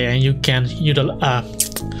best play, and you can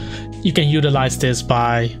utilize this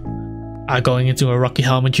by going into a Rocky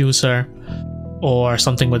Helmet user or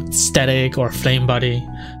something with static or flame body,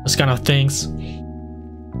 those kind of things,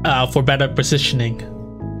 for better positioning.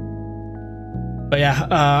 But yeah,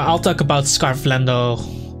 I'll talk about Scarf Lando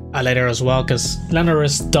later as well, because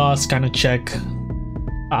Landorus does kind of check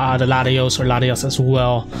the Latios or Latios as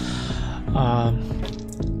well.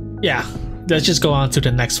 Yeah, let's just go on to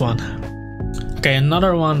the next one. Okay,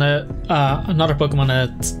 another Pokemon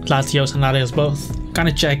that Latios and Latios both kind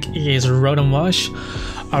of check is Rotom Wash.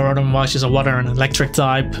 Rotom Wash is a water and electric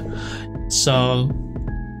type, so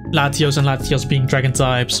Latios and Latios being dragon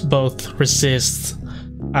types both resist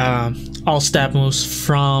all stab moves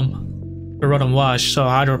from the Rotom Wash, so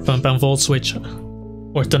Hydro Pump and Volt Switch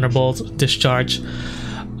or Thunderbolt Discharge.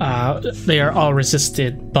 They are all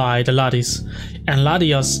resisted by the Latios, and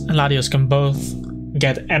Latios can both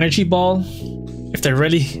get Energy Ball if they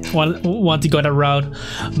really want to go that route,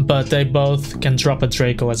 but they both can drop a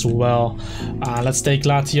Draco as well. Let's take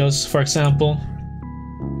Latios for example.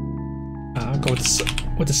 Go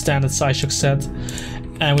with the standard Psyshock set,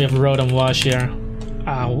 and we have Rotom Wash here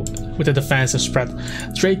with the defensive spread.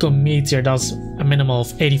 Draco Meteor does a minimal of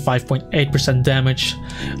 85.8% damage,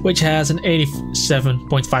 which has an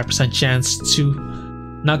 87.5% chance to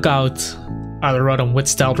knock out the Rotom with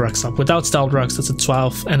Stealth Rocks up. Without Stealth Rocks, that's a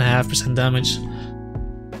 12.5% damage.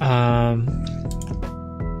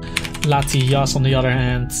 Latios on the other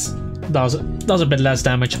hand does a bit less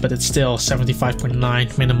damage, but it's still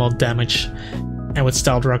 75.9 minimal damage. And with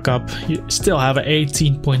Stealth Rock up, you still have an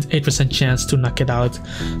 18.8% chance to knock it out.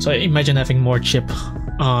 So imagine having more chip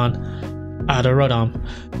on the Rotom,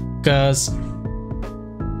 because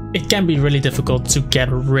it can be really difficult to get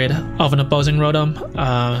rid of an opposing Rotom.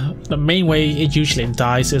 The main way it usually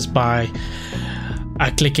dies is by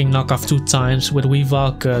clicking knockoff 2 times with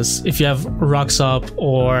Weavile, because if you have rocks up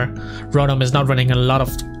or Rotom is not running a lot of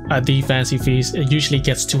defense EVs, it usually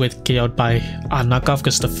gets 2-hit KO'd by a knockoff,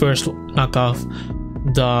 because the first knockoff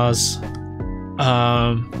does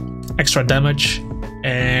extra damage,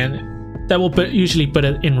 and that will usually put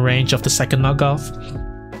it in range of the second knockoff.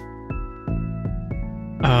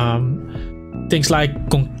 Things like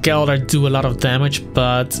Conkeldurr do a lot of damage,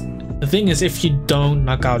 but the thing is, if you don't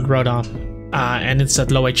knock out Rotom and it's at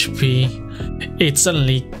low HP, it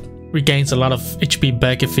suddenly regains a lot of HP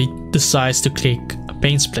back if he decides to click a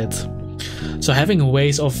Pain Split. So having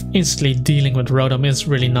ways of instantly dealing with Rotom is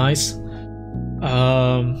really nice.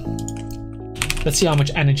 Let's see how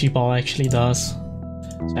much Energy Ball actually does.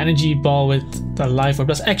 So Energy Ball with the Life Orb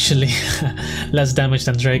does actually less damage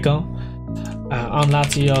than Draco. On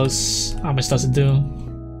Latios, how much does it do?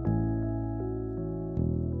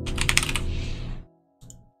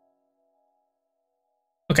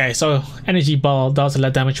 Okay, so Energy Ball does a lot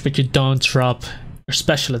of damage, but you don't drop your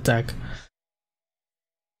special attack.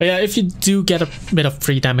 But yeah, if you do get a bit of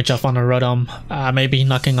free damage off on a Rotom, maybe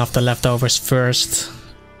knocking off the leftovers first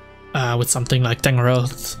with something like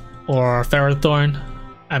Tangrowth or Ferrothorn,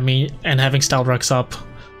 and having Stealth Rocks up,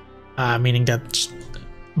 meaning that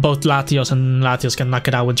both Latios and Latios can knock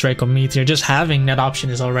it out with Draco Meteor. Just having that option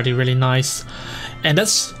is already really nice, and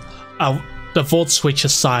that's the Volt Switch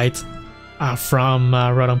aside from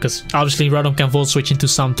Rotom, because obviously Rotom can Volt Switch into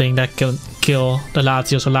something that can kill the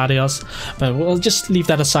Latios or Latios, but we'll just leave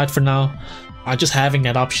that aside for now. Just having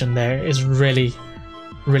that option there is really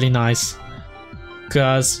nice,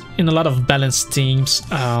 because in a lot of balanced teams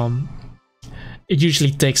it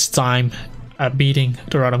usually takes time beating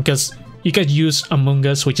the Rotom, because you could use Among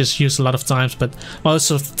Us, which is used a lot of times, but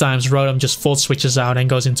most of the times Rotom just Volt Switches out and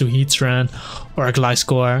goes into Heatran or a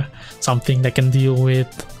Gliscor, something that can deal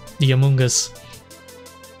with the Among Us.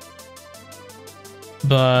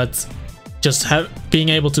 But just being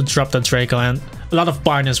able to drop the Draco, and a lot of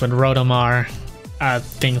partners with Rotom are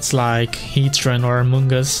things like Heatran or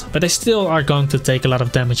Among Us, but they still are going to take a lot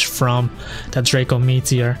of damage from that Draco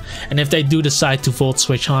Meteor. And if they do decide to Volt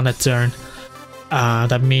Switch on that turn,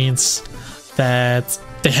 that means that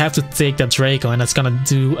they have to take that Draco, and that's gonna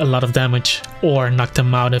do a lot of damage or knock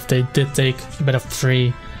them out if they did take a bit of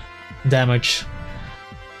free damage.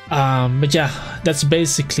 But yeah, that's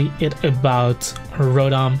basically it about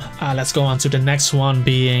Rotom. Let's go on to the next one,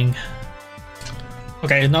 being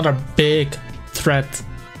okay, another big threat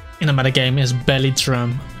in the metagame is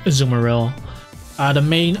Belly-Drum Azumarill. The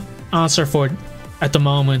main answer for it at the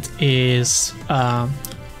moment is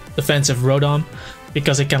defensive Rotom,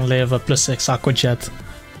 because it can live a +6 Aqua Jet.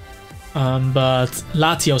 But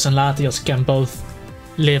Latios and Latios can both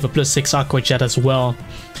live a +6 Aqua Jet as well.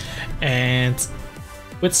 And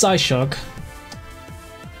with Psyshock,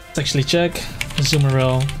 let's actually check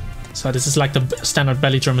Azumarill. So this is like the standard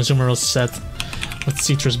Belly-Drum Azumarill set with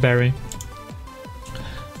Citrus Berry.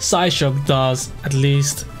 Psyshock does at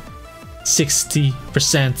least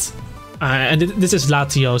 60%, and this is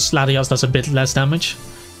Latios. Latios does a bit less damage.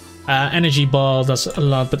 Energy Ball does a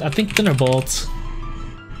lot, but I think Thunderbolt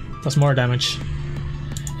does more damage.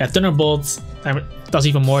 Yeah, Thunderbolt does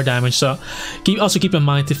even more damage. So also keep in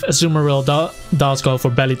mind, if Azumarill does go for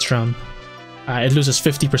Belly-Drum, it loses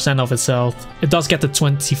 50% of its health. It does get the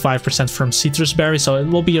 25% from Citrus Berry, so it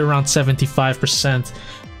will be around 75%.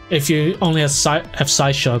 If you only have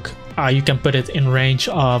Psyshock, you can put it in range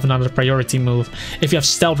of another priority move. If you have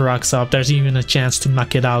Stealth Rocks up, there's even a chance to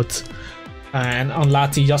knock it out. And on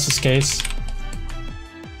Latios' case,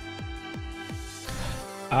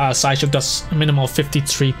 Psyshock does a minimal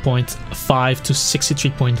 53.5 to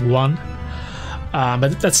 63.1,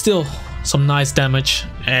 but that's still some nice damage.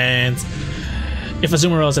 And if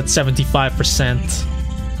Azumarill is at 75%,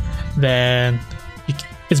 then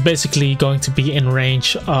it's basically going to be in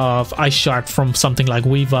range of Ice Shard from something like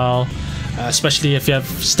Weavile, especially if you have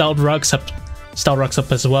Stealth Rocks up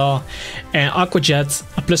as well. And Aqua Jet,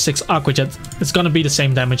 a +6 Aqua Jet, it's gonna be the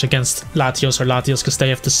same damage against Latios or Latios because they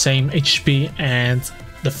have the same HP and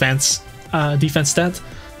defense stat.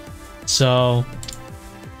 So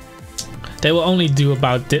they will only do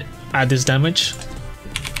about this damage.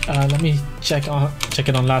 Let me check it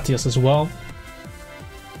on Latios as well.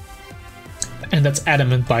 And that's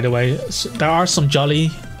Adamant, by the way. So there are some Jolly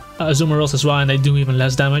Azumarills as well, and they do even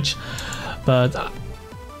less damage. But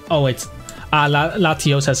oh wait,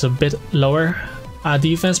 Latios has a bit lower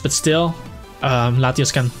defense, but still,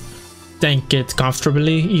 Latios can tank it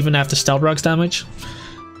comfortably even after Stealth Rocks damage.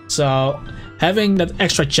 So having that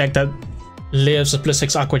extra check that lives a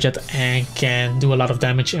 +6 Aqua Jet and can do a lot of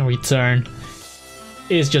damage in return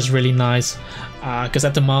is just really nice. Because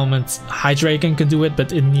at the moment Hydreigon can do it,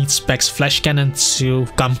 but it needs Specs Flash Cannon to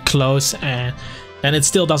come close, and then it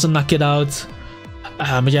still doesn't knock it out.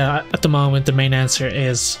 But yeah, at the moment the main answer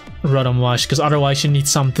is Rotom Wash, because otherwise you need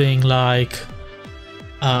something like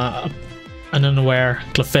an Unaware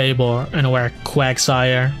Clefable or Unaware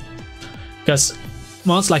Quagsire, because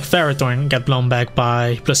monsters like Ferrothorn get blown back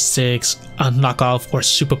by +6, knockoff, or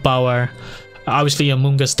superpower. Obviously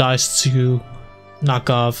Amoonguss dies to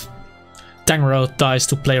knockoff, Tangrowth dies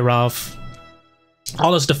to play rough.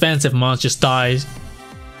 All those defensive monsters just die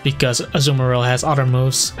because Azumarill has other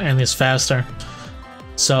moves and is faster.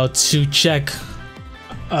 So to check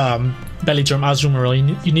Belly-Drum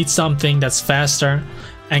Azumarill, you need something that's faster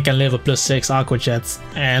and can live a +6 Aqua Jet,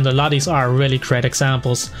 and a lot of these are really great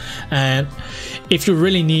examples. And if you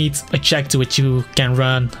really need a check to it, you can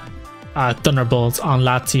run Thunderbolt on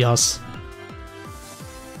Latios.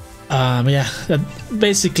 Yeah, that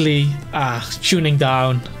basically tuning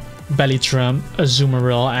down Belly-Drum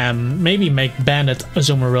Azumarill and maybe make Bandit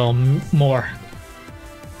Azumarill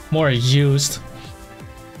more used,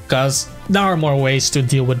 because there are more ways to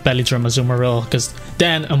deal with Belly-Drum Azumarill, because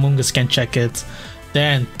then Amoonguss can check it,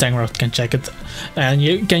 then Tangrowth can check it, and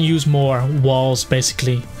you can use more walls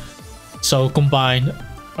basically. So combine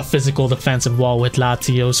a physical defensive wall with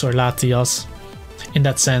Latios or Latios in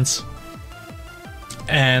that sense,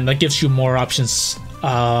 and that gives you more options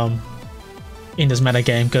in this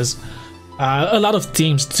metagame, because a lot of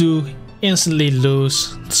teams do instantly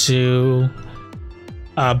lose to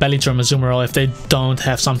Belly-Drum Azumarill if they don't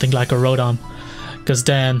have something like a Rotom, because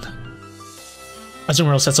then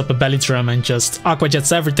Azumarill sets up a Belly-Drum and just Aqua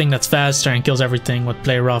Jets everything that's faster and kills everything with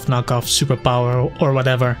Play Rough, Knockoff, Superpower, or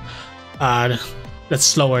whatever that's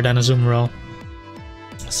slower than Azumarill.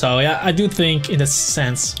 So yeah, I do think in this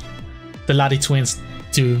sense the Lati twins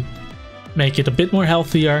do make it a bit more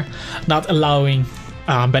healthier, not allowing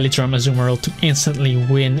Belly-Drum Azumarill to instantly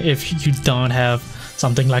win if you don't have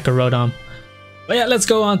something like a Rotom. But yeah, let's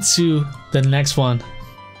go on to the next one.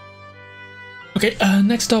 Okay,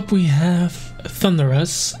 next up we have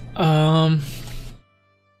Thundurus.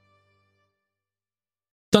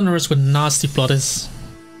 Thundurus with Nasty Plot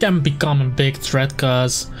can become a big threat,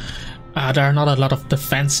 because there are not a lot of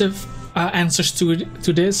defensive answers to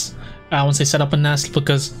this once they set up a Nasty,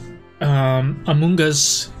 because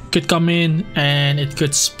Amoonguss could come in and it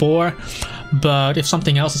could spore, but if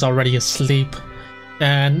something else is already asleep,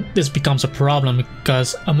 then this becomes a problem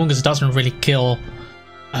because Amoonguss doesn't really kill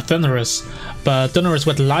Thunderous, but Thunderous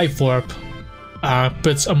with Life Orb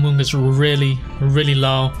puts Amoonguss really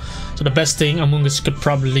low. So the best thing Amoonguss could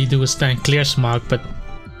probably do is then Clear Smog, but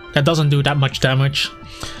that doesn't do that much damage.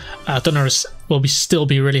 Thunderous will still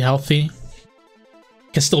be really healthy,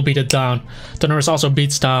 can still beat it down. Thunderous also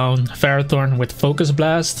beats down Ferrothorn with Focus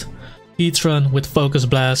Blast, Heatran with Focus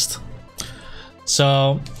Blast.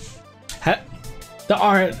 So there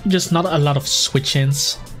are just not a lot of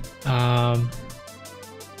switch-ins. Let's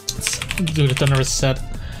do the Thunderous set,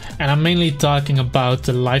 and I'm mainly talking about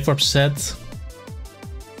the Life Orb set,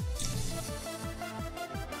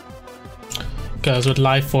 because with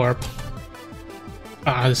Life Orb,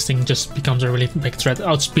 this thing just becomes a really big threat,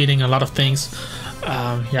 outspeeding a lot of things.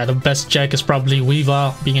 Yeah, the best check is probably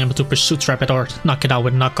Weavile, being able to pursue trap it or knock it out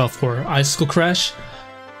with knockoff or Icicle Crash.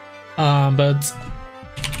 But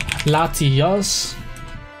Latios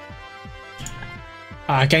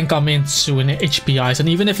can come into an HPIs, and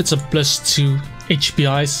even if it's a +2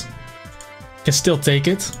 HPIs, can still take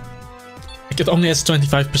it. It only has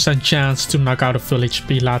 25% chance to knock out a full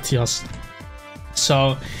HP Latios.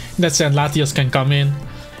 So in that sense, Latios can come in.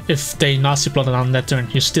 If they Nasty Plotted on that turn,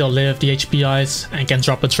 you still live the HPIs and can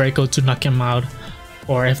drop a Draco to knock him out.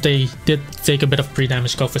 Or if they did take a bit of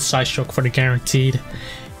pre-damage, go for Psyshock for the guaranteed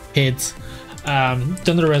hit.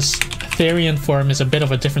 Thunderous Therian form is a bit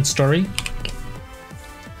of a different story,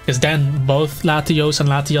 because then both Latios and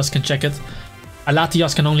Latios can check it.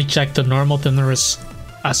 Latios can only check the normal Thunderous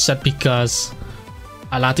set because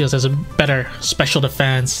Latios has a better special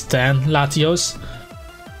defense than Latios.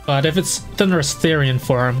 But if it's Thunderous Therian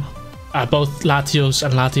form, both Latios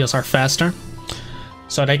and Latios are faster,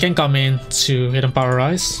 so they can come in to hit and Power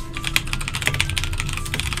Rise.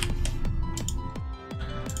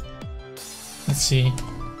 Let's see.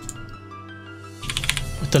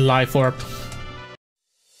 With the Life Orb.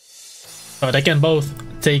 So they can both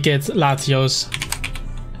take it, Latios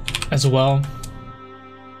as well.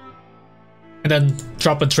 And then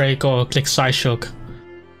drop a Draco or click Psyshock.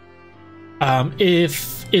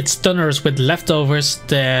 If it's Thunderous with leftovers,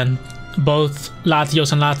 then both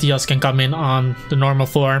Latios and Latios can come in on the normal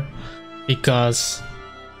form, because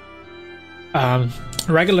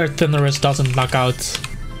regular Thunderous doesn't knock out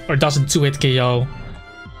or doesn't 2-hit KO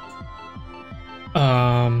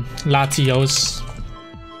Latios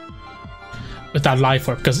without Life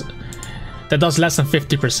Orb, because that does less than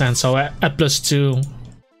 50%. So at +2,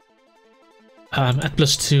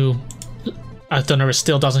 Thunderous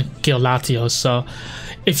still doesn't kill Latios. So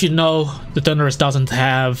if you know the Thunderous doesn't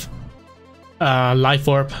have Life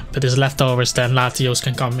Orb but is leftovers, then Latios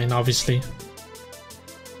can come in, obviously.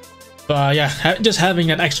 But yeah, just having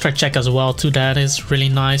that extra check as well to that is really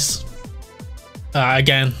nice.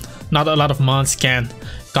 Again, not a lot of mons can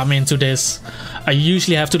come into this. I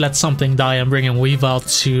usually have to let something die and bring in Weavile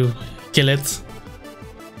to kill it.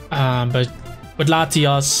 But with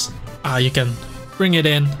Latios, you can bring it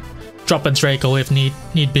in, drop a Draco if need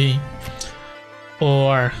be,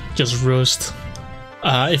 or just Roost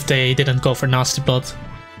if they didn't go for Nasty Blood.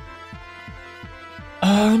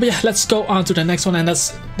 But yeah, let's go on to the next one, and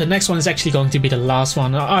the next one is actually going to be the last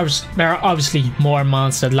one. There are obviously more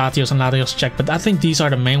mons that Latios and Latios check, but I think these are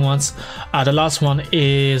the main ones. The last one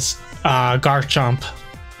is Garchomp.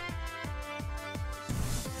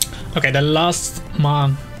 Okay, the last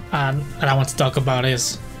mon that I want to talk about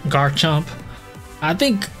is Garchomp. I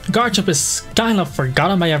think Garchomp is kind of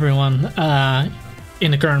forgotten by everyone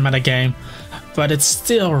in the current meta game, but it's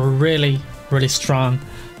still really strong.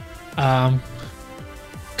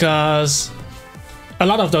 Because a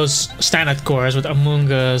lot of those standard cores with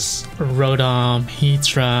Amoonguss, Rotom,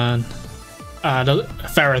 Heatran, the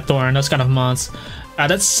Ferrothorn, those kind of mons,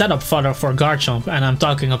 that's set up fodder for Garchomp, and I'm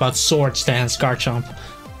talking about Swords Dance Garchomp.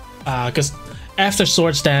 Because after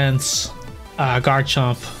Swords Dance,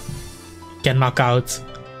 Garchomp can knock out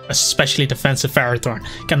especially defensive Ferrothorn,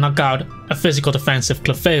 can knock out a physical defensive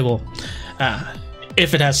Clefable,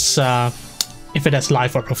 if it has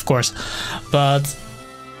Life Orb, of course. But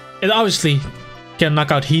it obviously can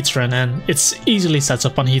knock out Heatran, and it's easily sets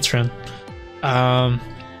up on Heatran.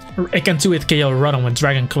 It can 2-hit KO Rotom with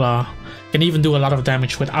Dragon Claw, can even do a lot of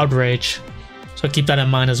damage with Outrage, so keep that in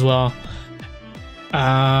mind as well.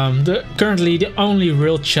 Currently the only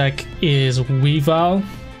real check is Weavile.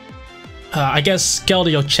 I guess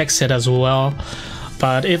Keldeo checks it as well,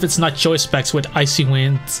 but if it's not Choice Specs with Icy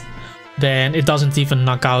Wind, then it doesn't even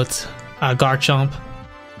knock out Garchomp.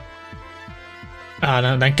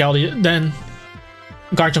 Then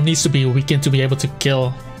Garchomp needs to be weakened to be able to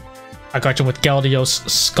kill a Garchomp with Galdio's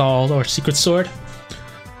Scald or Secret Sword.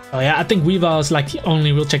 So yeah, I think Weavile is like the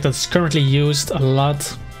only real check that's currently used a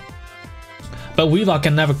lot. But Weavile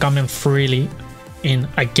can never come in freely in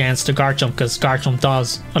against the Garchomp because Garchomp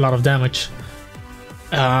does a lot of damage.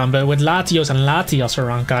 But with Latios and Latias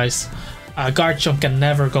around, guys, Garchomp can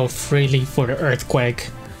never go freely for the Earthquake.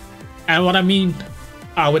 And what I mean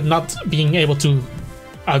with not being able to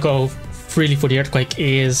go freely for the Earthquake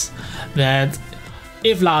is that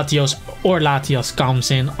if Latios or Latias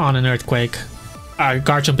comes in on an Earthquake,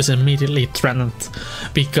 Garchomp is immediately threatened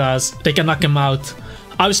because they can knock him out.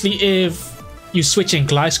 Obviously, if you switch in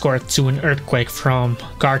Gliscor to an Earthquake from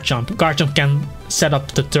Garchomp, Garchomp can set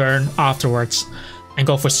up the turn afterwards and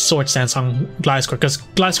go for Sword Stance on Gliscor, because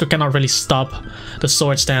Gliscor cannot really stop the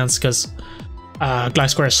Sword Stance because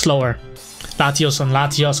Gliscor is slower. Latios and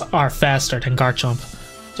Latias are faster than Garchomp,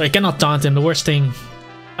 so it cannot taunt him. The worst thing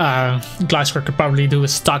Gliscor could probably do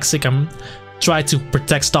is Toxic and try to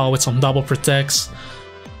protect stall with some double protects,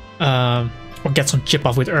 or get some chip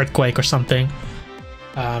off with Earthquake or something.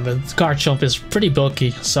 But Garchomp is pretty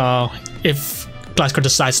bulky, so if Gliscor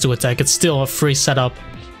decides to attack, it's still a free setup.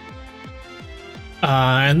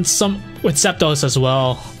 And some with Zapdos as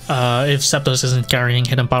well. If Zapdos isn't carrying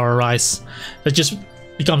Hidden Power Rise, it just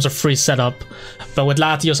becomes a free setup. But with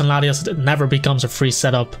Latios and Latias, it never becomes a free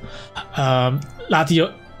setup. The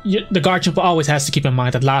Garchomp always has to keep in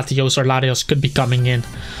mind that Latios or Latios could be coming in.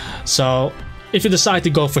 So if you decide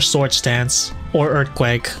to go for Sword Stance or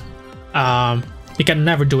Earthquake, you can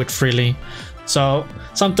never do it freely. So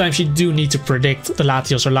sometimes you do need to predict the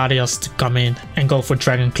Latios or Latias to come in and go for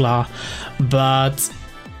Dragon Claw, but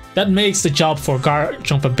that makes the job for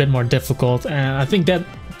Garchomp a bit more difficult, and I think that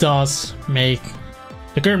does make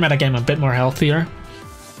the current metagame a bit more healthier.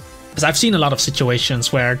 Because I've seen a lot of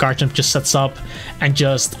situations where Garchomp just sets up and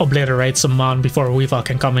just obliterates a Mon before Weavile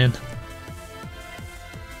can come in.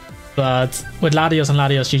 But with Latios and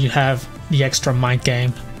Latias, you have the extra mind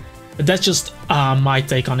game. But that's just my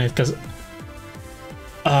take on it, because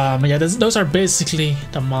yeah, those are basically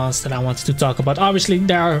the mons that I wanted to talk about. Obviously,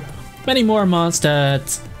 there are many more mons that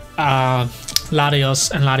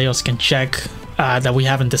Latios and Latios can check that we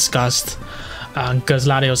haven't discussed, because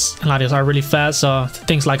Latios and Latios are really fast. So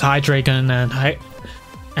things like Hydreigon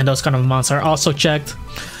and those kind of mons are also checked.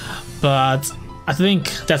 But I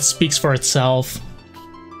think that speaks for itself.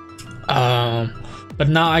 But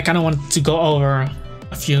now I kind of want to go over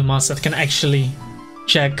a few mons that can actually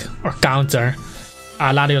check or counter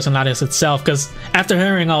Latios and Latios itself, because after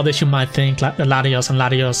hearing all this you might think that Latios and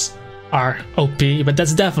Latios are OP, but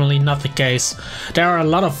that's definitely not the case. There are a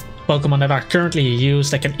lot of Pokemon that are currently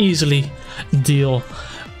used that can easily deal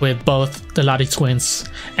with both the Lati twins,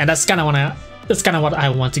 and that's kind of what I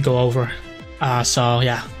want to go over. So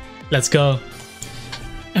yeah, let's go.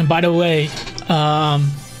 And by the way,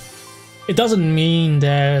 it doesn't mean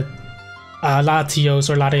that Latios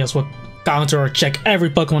or Latias will counter or check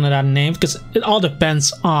every Pokemon that I named, because it all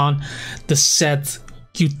depends on the set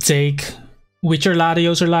you take with your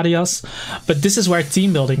Latios or Latias. But this is where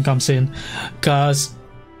team building comes in, because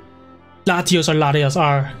Latios or Latias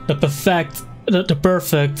are the perfect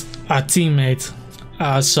teammate.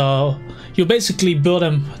 So you basically build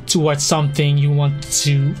them towards something you want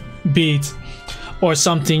to beat or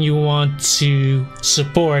something you want to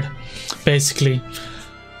support, basically.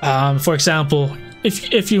 For example,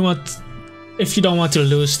 if you don't want to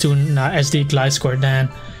lose to an SD Gliscor, then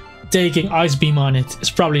taking Ice Beam on it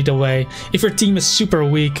is probably the way. If your team is super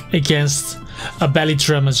weak against a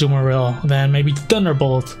Belly-Drum, a Azumarill, then maybe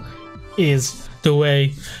Thunderbolt is the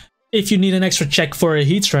way. If you need an extra check for a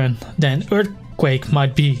Heatran, then Earthquake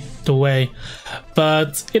might be the way.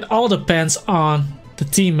 But it all depends on the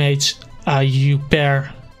teammates you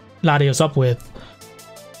pair Latios up with.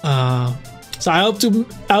 So I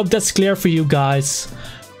hope that's clear for you guys.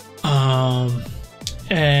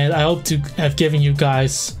 And I hope to have given you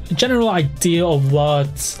guys a general idea of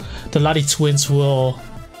what the Lati twins will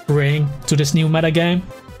bring to this new metagame.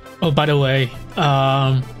 Oh, by the way,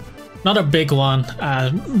 another big one,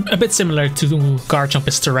 a bit similar to Garchomp,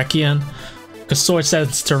 is Terrakion, because Sword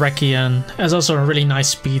Stance Terrakion has also a really nice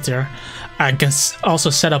speeder and can also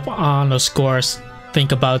set up on those scores.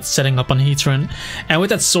 Think about setting up on Heatran, and with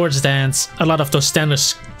that Sword Stance, a lot of those standard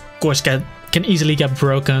scores can easily get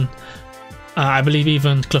broken. I believe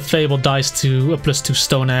even Clefable dies to a +2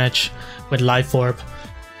 Stone Edge with Life Orb.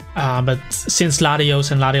 But since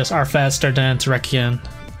Latios and Latios are faster than Terrakion,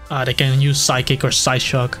 they can use Psychic or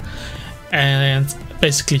Psyshock and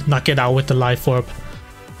basically knock it out with the Life Orb.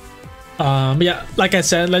 But yeah, like I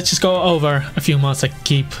said, let's just go over a few mods that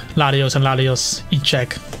keep Latios and Latios in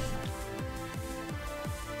check.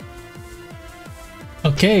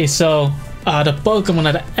 Okay, so the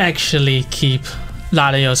Pokemon that actually keep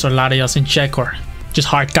Latios or Latios in check, or just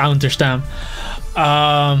hard counters them.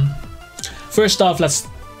 First off, let's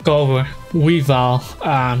go over Weavile.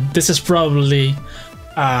 This is probably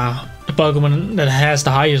the Pokemon that has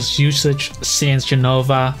the highest usage since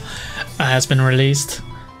Unova has been released,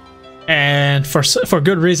 and for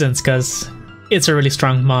good reasons, because it's a really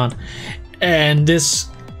strong mon, and this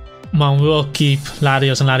mon will keep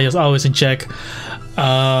Latios and Latios always in check,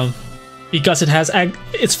 because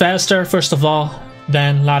it's faster first of all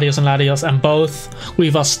than Latios and Latios, and both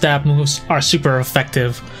Weavile's stab moves are super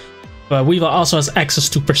effective. But Weavile also has access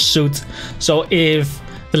to Pursuit, so if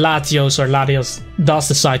the Latios or Latios does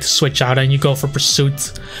decide to switch out and you go for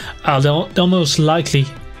Pursuit, they'll most likely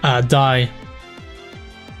die.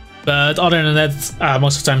 But other than that,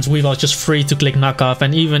 most of the times Weavile is just free to click knockoff,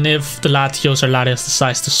 and even if the Latios or Latios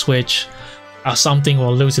decides to switch, something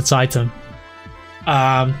will lose its item.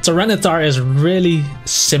 Tyranitar is really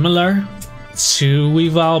similar to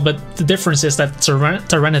Weavile, but the difference is that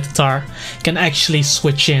Tyranitar can actually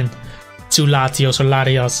switch in to Latios or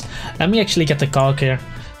Latios. Let me actually get the calc here.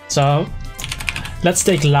 So let's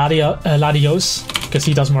take Latios, because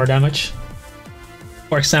he does more damage,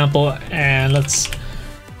 for example, and let's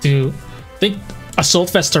do, I think Assault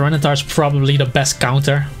Vest Tyranitar is probably the best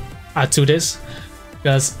counter to this,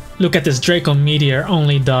 because look at this, Draco Meteor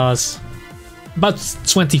only does about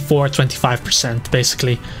 24-25%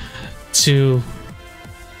 basically to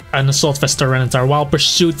an Assault Vest Tyranitar, while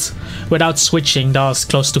Pursuit without switching does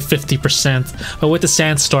close to 50%, but with the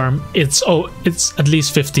Sandstorm it's at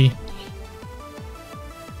least 50.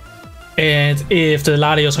 And if the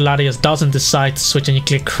Latios or Latios doesn't decide to switch and you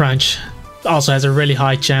click Crunch, it also has a really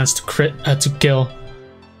high chance to kill.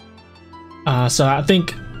 So I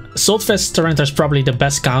think Assault Vest Tyranitar is probably the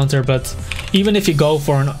best counter, but even if you go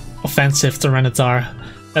for an offensive Tyranitar,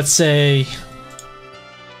 let's say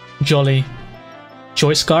Jolly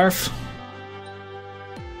Choice Scarf.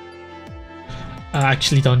 I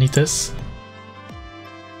actually don't need this.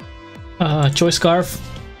 Choice Scarf,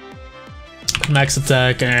 max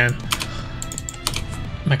attack and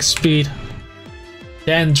max speed.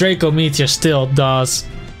 Then Draco Meteor still does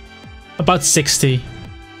about 60.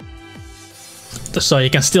 So you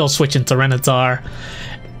can still switch in Tyranitar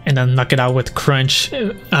and then knock it out with Crunch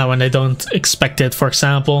when they don't expect it, for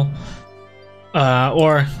example.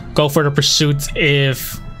 Or go for the Pursuit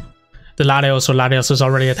if the Latios or Latios is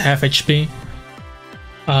already at half HP.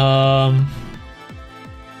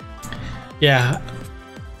 Yeah,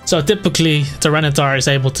 so typically Tyranitar is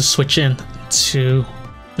able to switch in to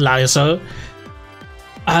Latios. So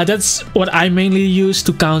that's what I mainly use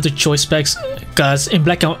to counter choice specs, because in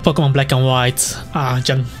Pokemon Black and White,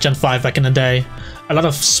 Gen 5 back in the day, a lot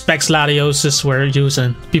of specs Latioses were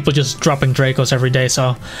using, people just dropping Dracos every day,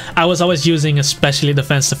 so I was always using especially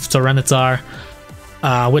defensive Tyranitar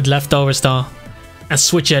with leftovers though, and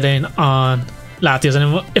switch it in on Latios.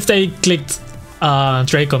 And if they clicked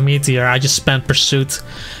Draco Meteor, I just spent Pursuit,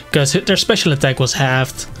 because their special attack was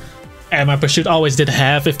halved, and my Pursuit always did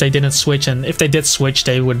half if they didn't switch, and if they did switch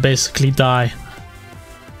they would basically die.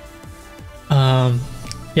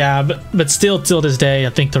 Yeah, but still till this day I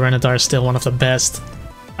think Tyranitar is still one of the best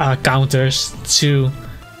counters to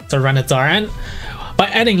Tyranitar, and by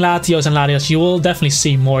adding Latios and Latios you will definitely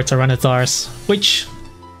see more Tyranitars, which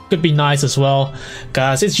could be nice as well,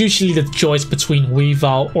 because it's usually the choice between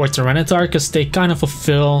Weavile or Tyranitar, because they kind of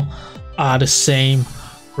fulfill the same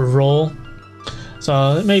role.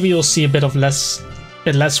 So maybe you'll see a bit less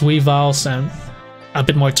Weaviles and a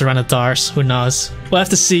bit more Tyranitars, who knows. We'll have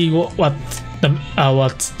to see what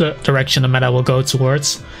the direction the meta will go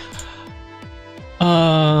towards.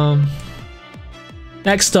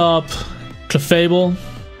 Next up, Clefable.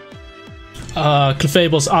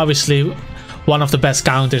 Clefable is obviously one of the best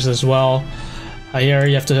counters as well. Here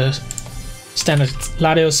you have the standard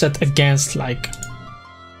Latios set against like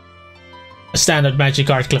a standard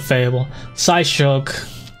Magikarp Clefable. Psyshock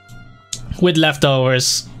with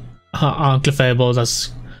leftovers on Clefable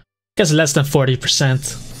does, I guess, less than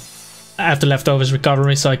 40% after leftovers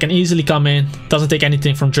recovery, so it can easily come in. Doesn't take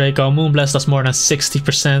anything from Draco. Moonblast does more than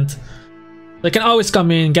 60%. They can always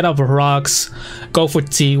come in, get up with rocks, go for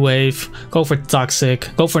T-Wave, go for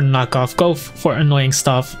Toxic, go for Knockoff, go for annoying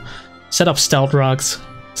stuff, set up Stealth Rocks,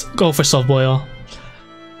 go for Soft Boil.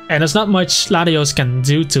 And there's not much Latios can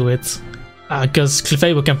do to it, because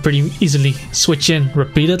Clefable can pretty easily switch in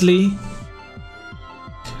repeatedly.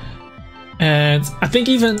 And I think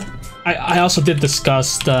even I also did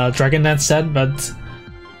discuss the Dragon Dance set, but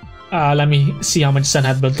let me see how much Sand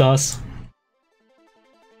Headbutt does.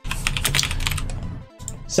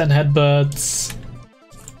 Sand Headbutt.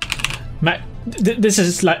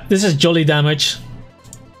 This is jolly damage,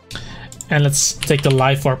 and let's take the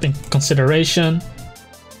Life Orb in consideration.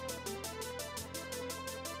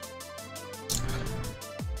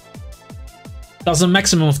 Does a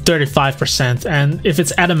maximum of 35%, and if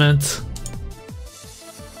it's adamant,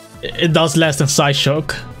 it does less than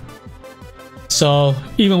Psyshock. So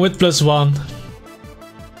even with +1,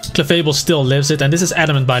 Clefable still lives it, and this is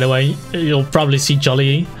adamant, by the way. You'll probably see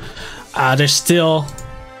Jolly. It's still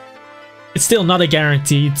not a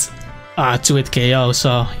guaranteed 2-hit KO,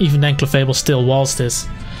 so even then Clefable still walls this.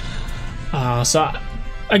 So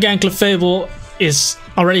again, Clefable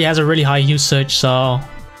already has a really high usage, so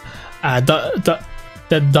that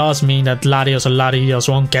does mean that Latios or Latios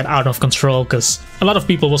won't get out of control, because a lot of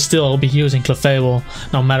people will still be using Clefable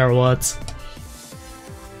no matter what.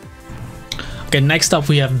 Okay, next up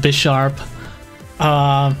we have Bisharp.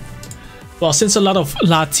 Well, since a lot of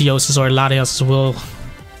Latios or Latios will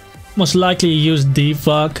most likely use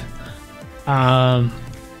Defog,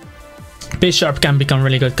 Bisharp can become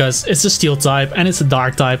really good because it's a Steel type and it's a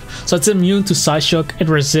Dark type, so it's immune to Psyshock. It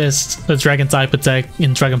resists the Dragon type attack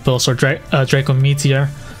in Dragon Pulse or Draco Meteor.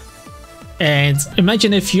 And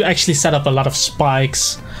imagine if you actually set up a lot of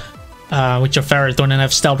spikes with your Ferrothorn and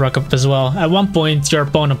have Stealth Rock up as well. At one point your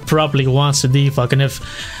opponent probably wants to defog, and if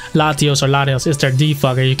Latios or Latios is their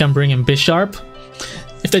defogger, you can bring in Bisharp.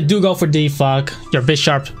 If they do go for defog, your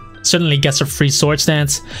Bisharp certainly gets a free Sword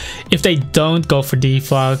Stance. If they don't go for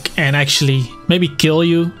defog and actually maybe kill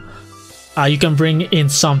you, you can bring in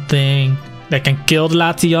something that can kill the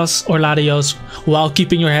Latios or Latios while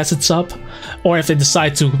keeping your hazards up. Or if they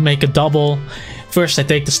decide to make a double, first they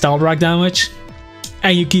take the Stealth Rock damage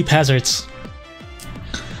and you keep hazards.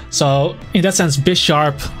 So in that sense,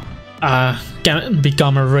 Bisharp can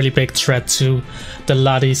become a really big threat to the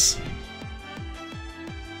Latis.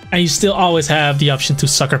 And you still always have the option to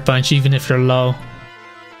Sucker Punch even if you're low,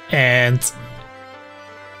 and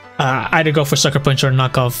either go for Sucker Punch or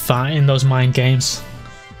knock off in those mind games.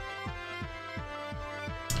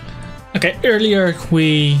 Okay, earlier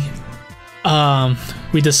we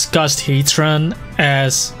discussed Heatran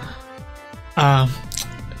as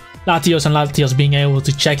Latios and Latios being able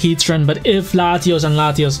to check Heatran, but if Latios and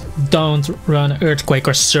Latios don't run Earthquake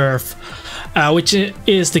or Surf, which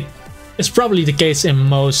is probably the case in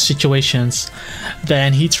most situations,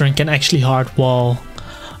 then Heatran can actually hard wall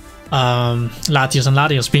Latios and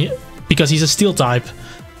Latios because he's a Steel type,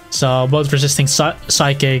 so both resisting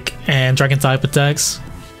Psychic and Dragon type attacks.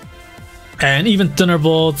 And even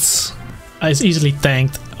Thunderbolt is easily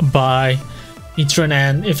tanked by Heatran,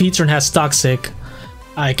 and if Heatran has Toxic,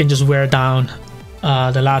 I can just wear down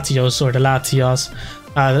the Latios or the Latios.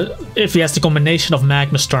 If he has the combination of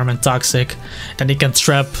Magma Storm and Toxic, then he can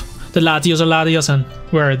trap the Latios or Latios and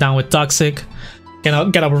wear it down with Toxic.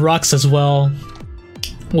 Can get up rocks as well.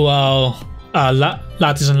 Well,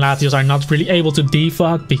 Latios and Latios are not really able to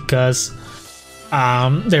defog because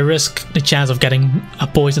they risk the chance of getting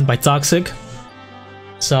poisoned by Toxic.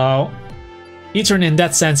 So Heatran in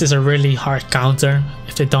that sense is a really hard counter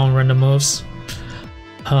if they don't run the moves.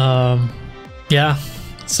 Yeah,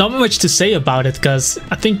 so not much to say about it because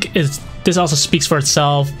I think this also speaks for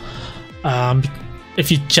itself. If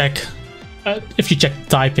you check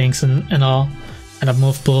typings and all, and the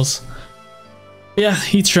move pools. Yeah,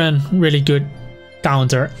 Heatran really good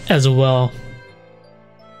counter as well.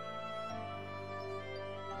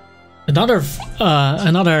 Another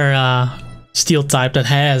Steel type that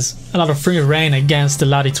has a lot of free reign against the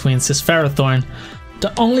Lati twins is Ferrothorn.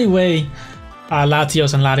 The only way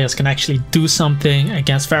Latios and Latios can actually do something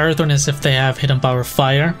against Ferrothorn is if they have Hidden Power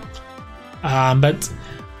Fire. But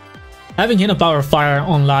having Hidden Power Fire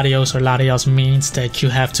on Latios or Latios means that you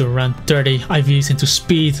have to run 30 IVs into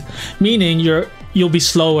speed, meaning you'll be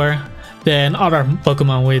slower than other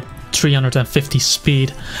Pokemon with 350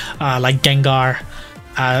 speed, like Gengar,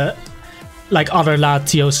 like other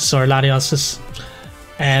Latios or Latioses.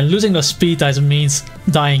 And losing those speed types means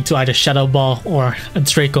dying to either Shadow Ball or a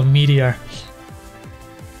Draco Meteor.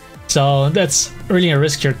 So that's really a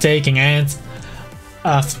risk you're taking, and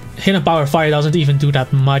Hidden Power Fire doesn't even do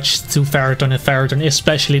that much to Ferrothorn, and Ferrothorn is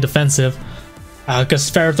especially defensive because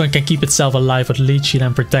Ferrothorn can keep itself alive with Leech Shield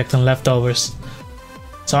and Protect and Leftovers.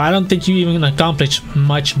 So I don't think you even accomplish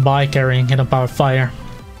much by carrying Hidden Power Fire.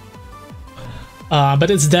 But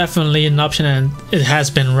it's definitely an option and it has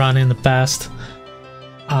been run in the past.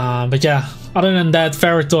 But yeah, other than that,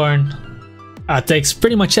 Ferrothorn takes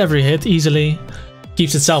pretty much every hit easily.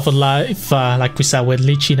 keeps itself alive, like we said, with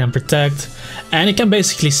Leech Seed and Protect. And it can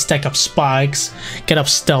basically stack up spikes, get up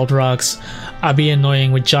stealth rocks, be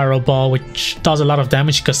annoying with Gyro Ball, which does a lot of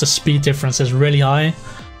damage because the speed difference is really high.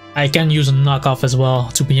 I can use a knockoff as well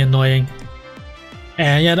to be annoying.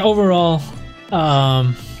 And yeah, overall,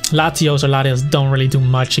 Latios or Latios don't really do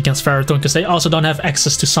much against Ferrothorn because they also don't have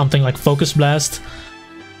access to something like Focus Blast.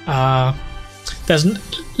 There's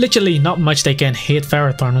literally not much they can hit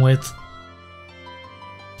Ferrothorn with.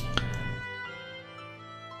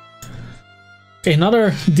 Okay,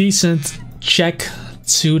 another decent check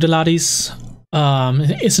to the Latios.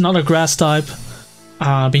 It's another grass type,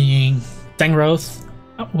 being Tangrowth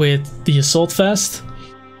with the Assault Vest.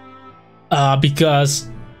 Because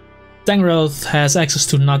Tangrowth has access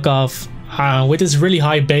to knockoff. With its really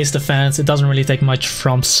high base defense, it doesn't really take much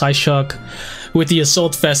from Psyshock. With the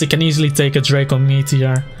Assault Vest, it can easily take a Draco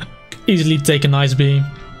Meteor, easily take an Ice Beam,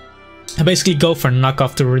 and basically go for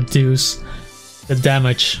knockoff to reduce the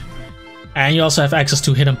damage. And you also have access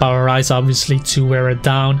to Hidden Power Rise, obviously, to wear it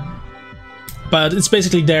down. But it's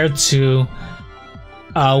basically there to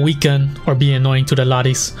weaken or be annoying to the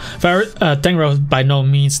Latios. Tangrowth by no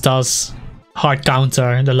means does hard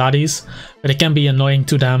counter the Latios, but it can be annoying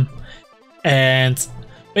to them and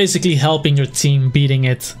basically helping your team beating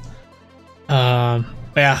it.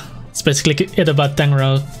 Yeah, it's basically it about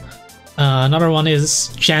Tangrowth. Another one is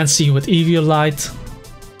Chansey with Eviolite.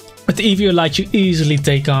 With Eviolite, you easily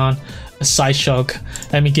take on a Psyshock.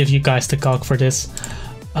 Let me give you guys the calc for this.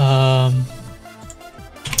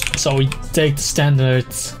 So we take the standard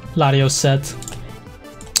Latios set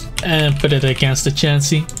and put it against the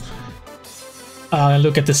Chansey.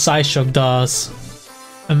 Look at the Psyshock does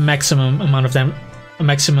a maximum amount of them, a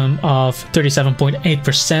maximum of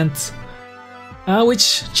 37.8%, which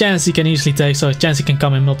Chansey can easily take. So Chansey can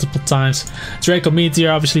come in multiple times. Draco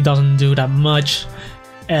Meteor obviously doesn't do that much,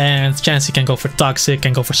 and Chansey can go for Toxic,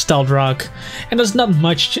 can go for Stealth Rock, and there's not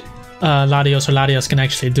much Latios or Latios can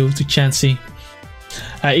actually do to Chansey.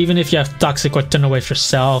 Even if you have Toxic or Thunder Wave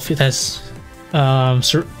yourself, it has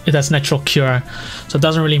Natural Cure, so it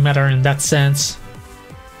doesn't really matter in that sense.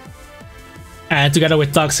 And together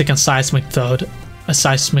with Toxic and Seismic Toad,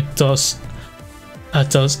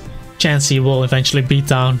 Chansey will eventually beat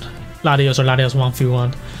down Latios or Latios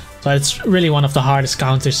 1v1. So it's really one of the hardest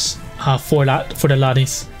counters for the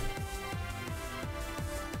Latios.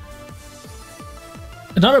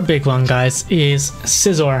 Another big one, guys, is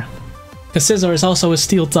Scizor. Because Scizor is also a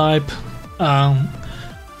Steel type.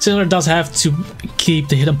 Scizor does have to keep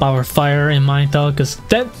the Hidden Power Fire in mind though, because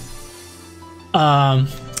that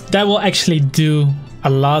will actually do a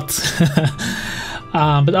lot.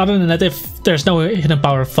 But other than that, if there's no Hidden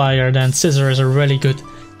Power Fire, then Scizor is a really good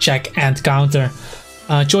check and counter.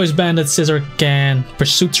 Choice Banded Scizor can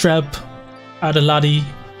Pursuit Trap the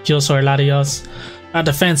Latios or Latios.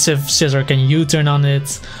 Defensive Scizor can U-turn on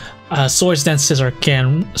it. Swords Dance Scizor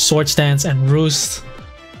can Swords Dance and Roost.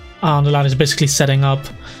 The Latios is basically setting up.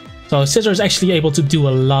 So Scizor is actually able to do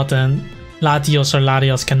a lot, and Latios or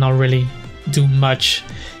Latios cannot really do much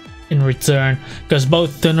in return, because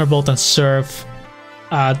both Thunderbolt and Surf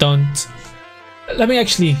don't... Let me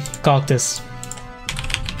actually calc this.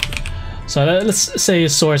 So let's say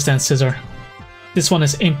Swords Dance Scizor. This one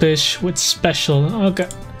is Impish with special... Okay.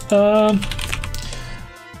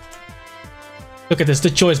 Look at this, the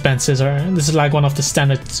Choice Band Scizor. This is like one of the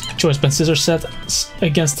standard Choice Band Scizor sets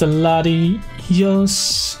against the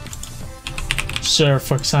Latios. Surf,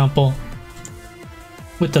 for example,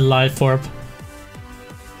 with the Life Orb.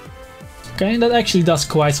 Okay, that actually does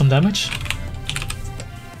quite some damage.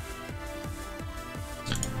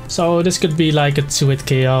 So this could be like a 2-hit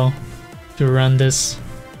KO if you run this.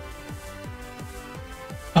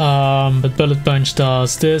 But Bullet Punch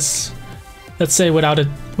does this. Let's say without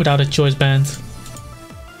a Choice Band.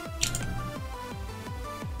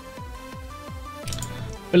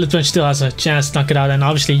 Bullet Punch still has a chance to knock it out, and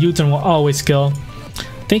obviously U-turn will always kill.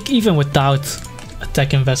 I think even without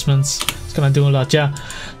attack investments, it's gonna do a lot, yeah.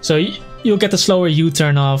 So you'll get the slower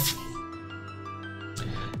U-turn off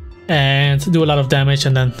and do a lot of damage,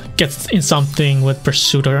 and then get in something with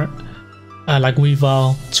Pursuiter like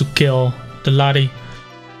Weavile to kill the Lati.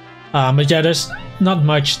 But yeah, there's not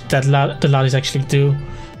much that the Latios actually do.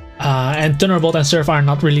 And Thunderbolt and Surf are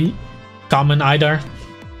not really common either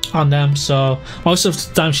on them, so most of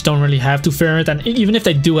the times you don't really have to fear it, and even if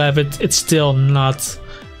they do have it, it's still not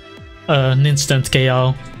an instant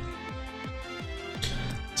KO.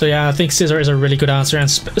 So yeah, I think Scizor is a really good answer, and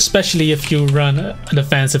especially if you run a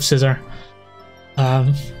defensive Scizor. Let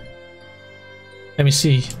me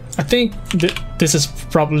see. I think this is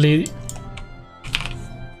probably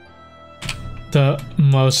the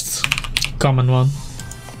most common one.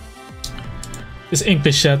 Is Ink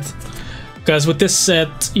Bichette. Because with this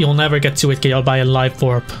set, you'll never get 2-hit KO'd by a Life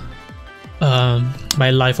Orb. By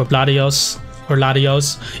a Life Orb Latios or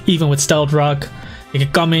Latios. Even with Stealth Rock, you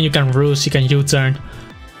can come in, you can roost, you can U-turn.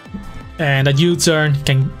 And that U-turn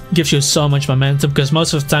can give you so much momentum because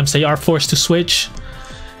most of the times they are forced to switch.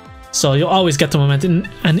 So you'll always get the momentum,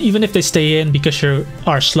 and even if they stay in because you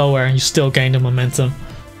are slower, you still gain the momentum.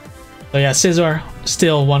 So yeah, Scizor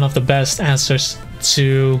still one of the best answers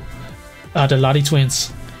to the Lati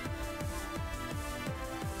twins.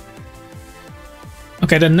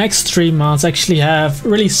 Okay, the next 3 mounts actually have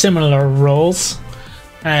really similar roles,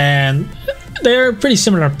 and they're pretty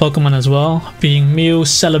similar Pokemon as well, being Mew,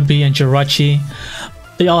 Celebi, and Jirachi.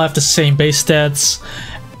 They all have the same base stats,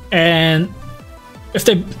 and if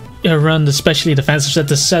they run the specially defensive set,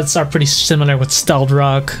 the sets are pretty similar with Stealth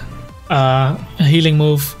Rock, a healing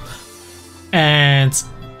move, and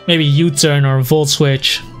maybe U-turn or Volt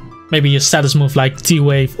Switch, maybe a status move like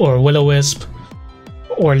T-Wave or Will-O-Wisp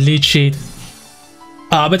or Leech Seed.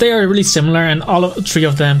 But they are really similar, and all 3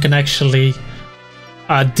 of them can actually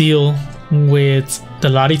deal with the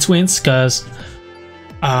Lati twins because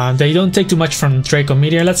they don't take too much from Draco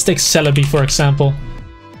Meteor. Let's take Celebi for example.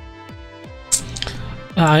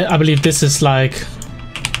 I believe this is like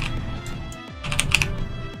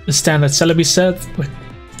the standard Celebi set with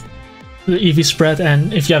the EV spread,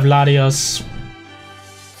 and if you have Latios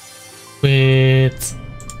with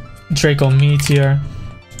Draco Meteor,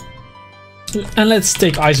 and let's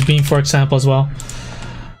take Ice Beam for example as well.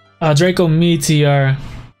 Draco Meteor,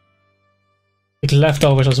 like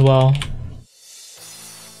leftovers as well.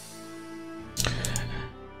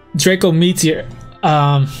 Draco Meteor,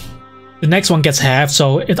 the next one gets halved,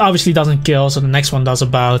 so it obviously doesn't kill, so the next one does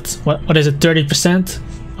about, what is it, 30%?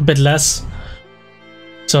 A bit less.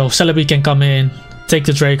 So Celebi can come in, take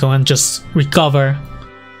the Draco and just recover.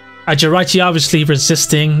 Jirachi obviously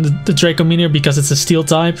resisting the Draco Meteor because it's a steel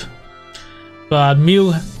type. But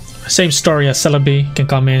Mew, same story as Celebi, can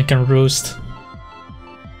come in, can roost.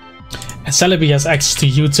 And Celebi has access to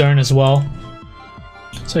U-turn as well.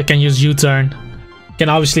 So it can use U-turn. Can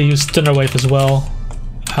obviously use Thunder Wave as well.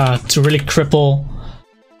 To really cripple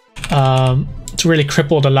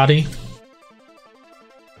the Lati.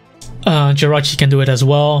 Jirachi can do it as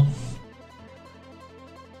well,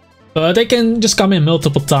 but they can just come in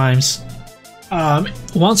multiple times.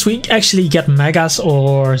 Once we actually get Megas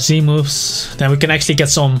or Z moves, then we can actually get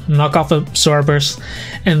some knockoff absorbers,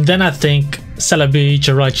 and then I think Celebi,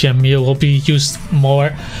 Jirachi, and Mew will be used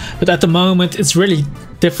more. But at the moment, it's really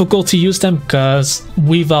difficult to use them because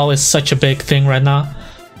Weavile is such a big thing right now.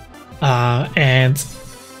 And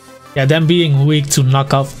yeah, them being weak to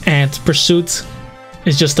knockoff and pursuit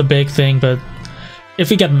is just a big thing. But if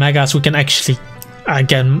we get Megas, we can actually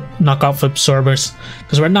get knockoff absorbers,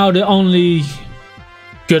 because right now the only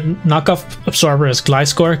good knockoff absorber is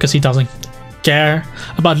Gliscor, because he doesn't care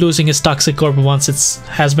about losing his Toxic Orb once it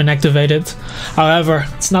has been activated. However,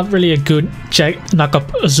 it's not really a good knockoff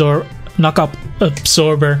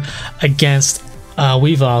absorber against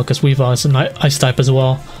Weavile, because Weavile is an ice type as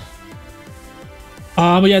well.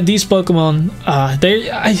 But yeah, these Pokemon,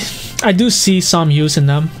 I do see some use in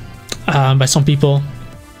them by some people,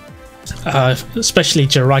 especially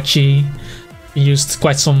Jirachi, used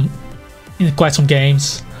in quite some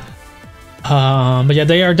games. But yeah,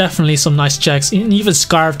 they are definitely some nice checks. And even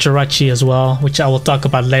Scarf Jirachi as well, which I will talk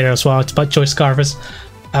about later as well. It's about Choice Scarfers,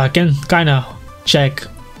 can kind of check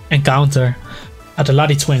and counter the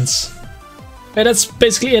Lati twins. Yeah, that's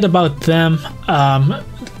basically it about them.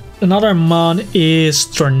 Another mon is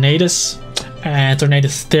Tornadus, and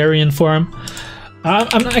Tornadus Therian form.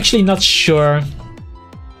 I'm actually not sure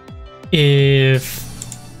if...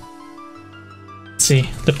 Let's see,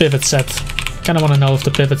 the pivot set. Kind of want to know if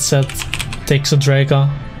the pivot set takes a Draco.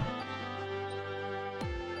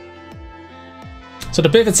 So the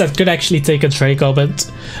pivot set could actually take a Draco,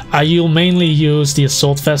 but you'll mainly use the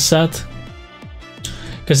Assault Vest set,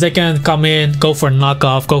 because they can come in, go for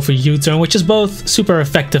knockoff, go for U-turn, which is both super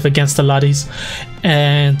effective against the Latis.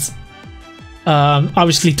 And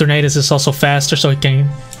obviously Tornadus is also faster, so he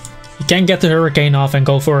can get the Hurricane off and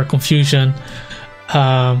go for a Confusion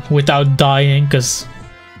without dying, because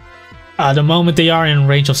the moment they are in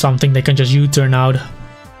range of something, they can just U-turn out.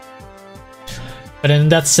 But in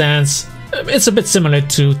that sense, it's a bit similar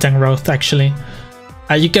to Tangrowth actually.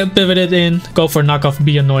 You can pivot it in, go for knockoff,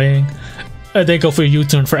 be annoying. They go for a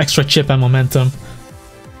U-turn for extra chip and momentum.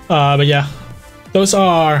 But yeah, those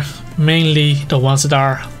are mainly the ones that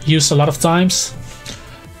are used a lot of times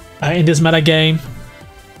in this meta game.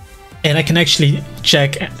 And I can actually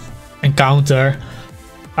check encounter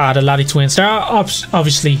the Lati twins. There are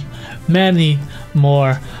obviously many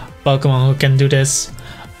more Pokemon who can do this.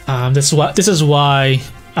 This is why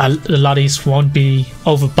the Latis won't be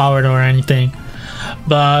overpowered or anything.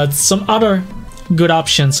 But some other good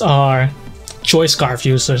options are Choice Scarf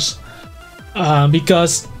users,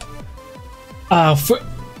 because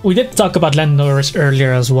we did talk about Landorus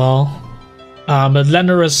earlier as well, but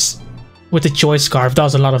Landorus with the Choice Scarf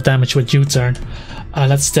does a lot of damage with U-turn.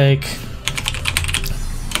 Let's take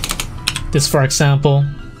this for example.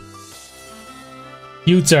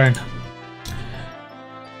 U-turn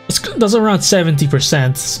does around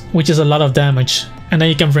 70%, which is a lot of damage, and then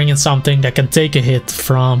you can bring in something that can take a hit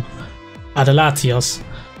from the Latios.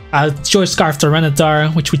 Choice Scarf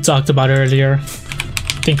Tyranitar, which we talked about earlier.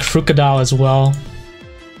 I think Crocodile as well.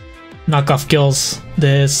 Knockoff kills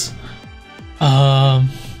this.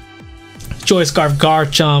 Choice Scarf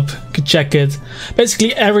Garchomp, could check it.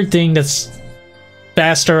 Basically everything that's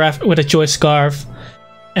faster with a Choice Scarf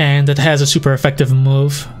and that has a super effective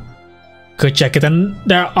move, could check it. And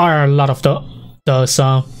there are a lot of those.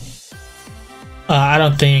 I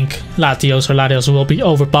don't think Latios or Latios will be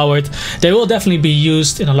overpowered. They will definitely be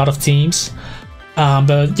used in a lot of teams.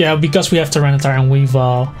 But yeah, because we have Tyranitar and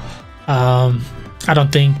Weavile, I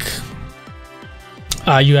don't think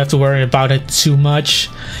you have to worry about it too much.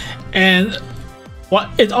 And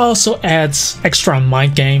it also adds extra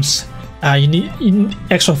mind games. You need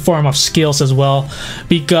extra form of skills as well,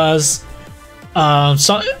 because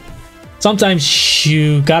sometimes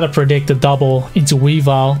you gotta predict the double into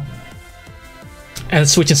Weavile and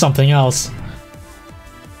switch in something else,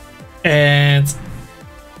 and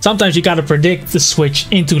sometimes you gotta predict the switch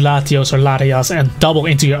into Latios or Latias and double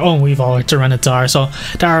into your own Weavile or Tyranitar. So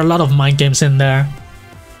there are a lot of mind games in there.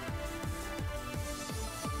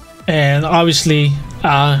 And obviously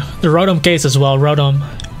the Rotom case as well. Rotom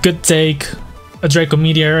could take a Draco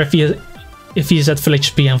Meteor if he's at full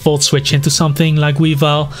HP and Volt Switch into something like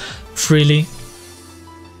Weavile freely.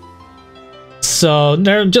 So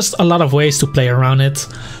there are just a lot of ways to play around it,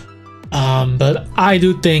 but I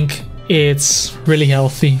do think it's really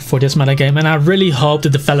healthy for this metagame, and I really hope the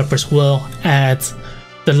developers will add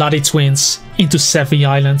the Lati twins into Sevi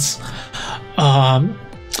Islands.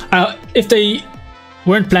 If they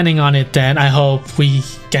weren't planning on it, then I hope we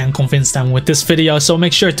can convince them with this video. So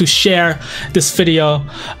make sure to share this video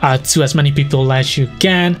to as many people as you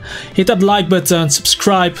can. Hit that like button,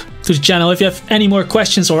 subscribe to the channel. If you have any more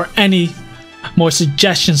questions or any more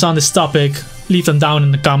suggestions on this topic, leave them down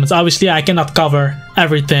in the comments. Obviously I cannot cover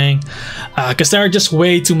everything because there are just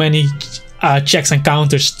way too many checks and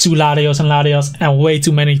counters to Latios and way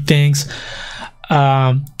too many things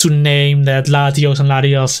to name that Latios and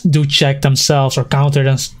Latios do check themselves or counter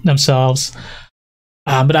themselves.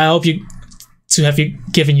 But I hope to have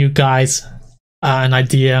given you guys an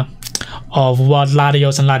idea of what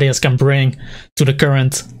Latios and Latias can bring to the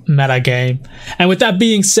current meta game. And with that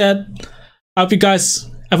being said, I hope you guys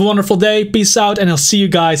have a wonderful day. Peace out, and I'll see you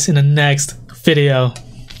guys in the next video.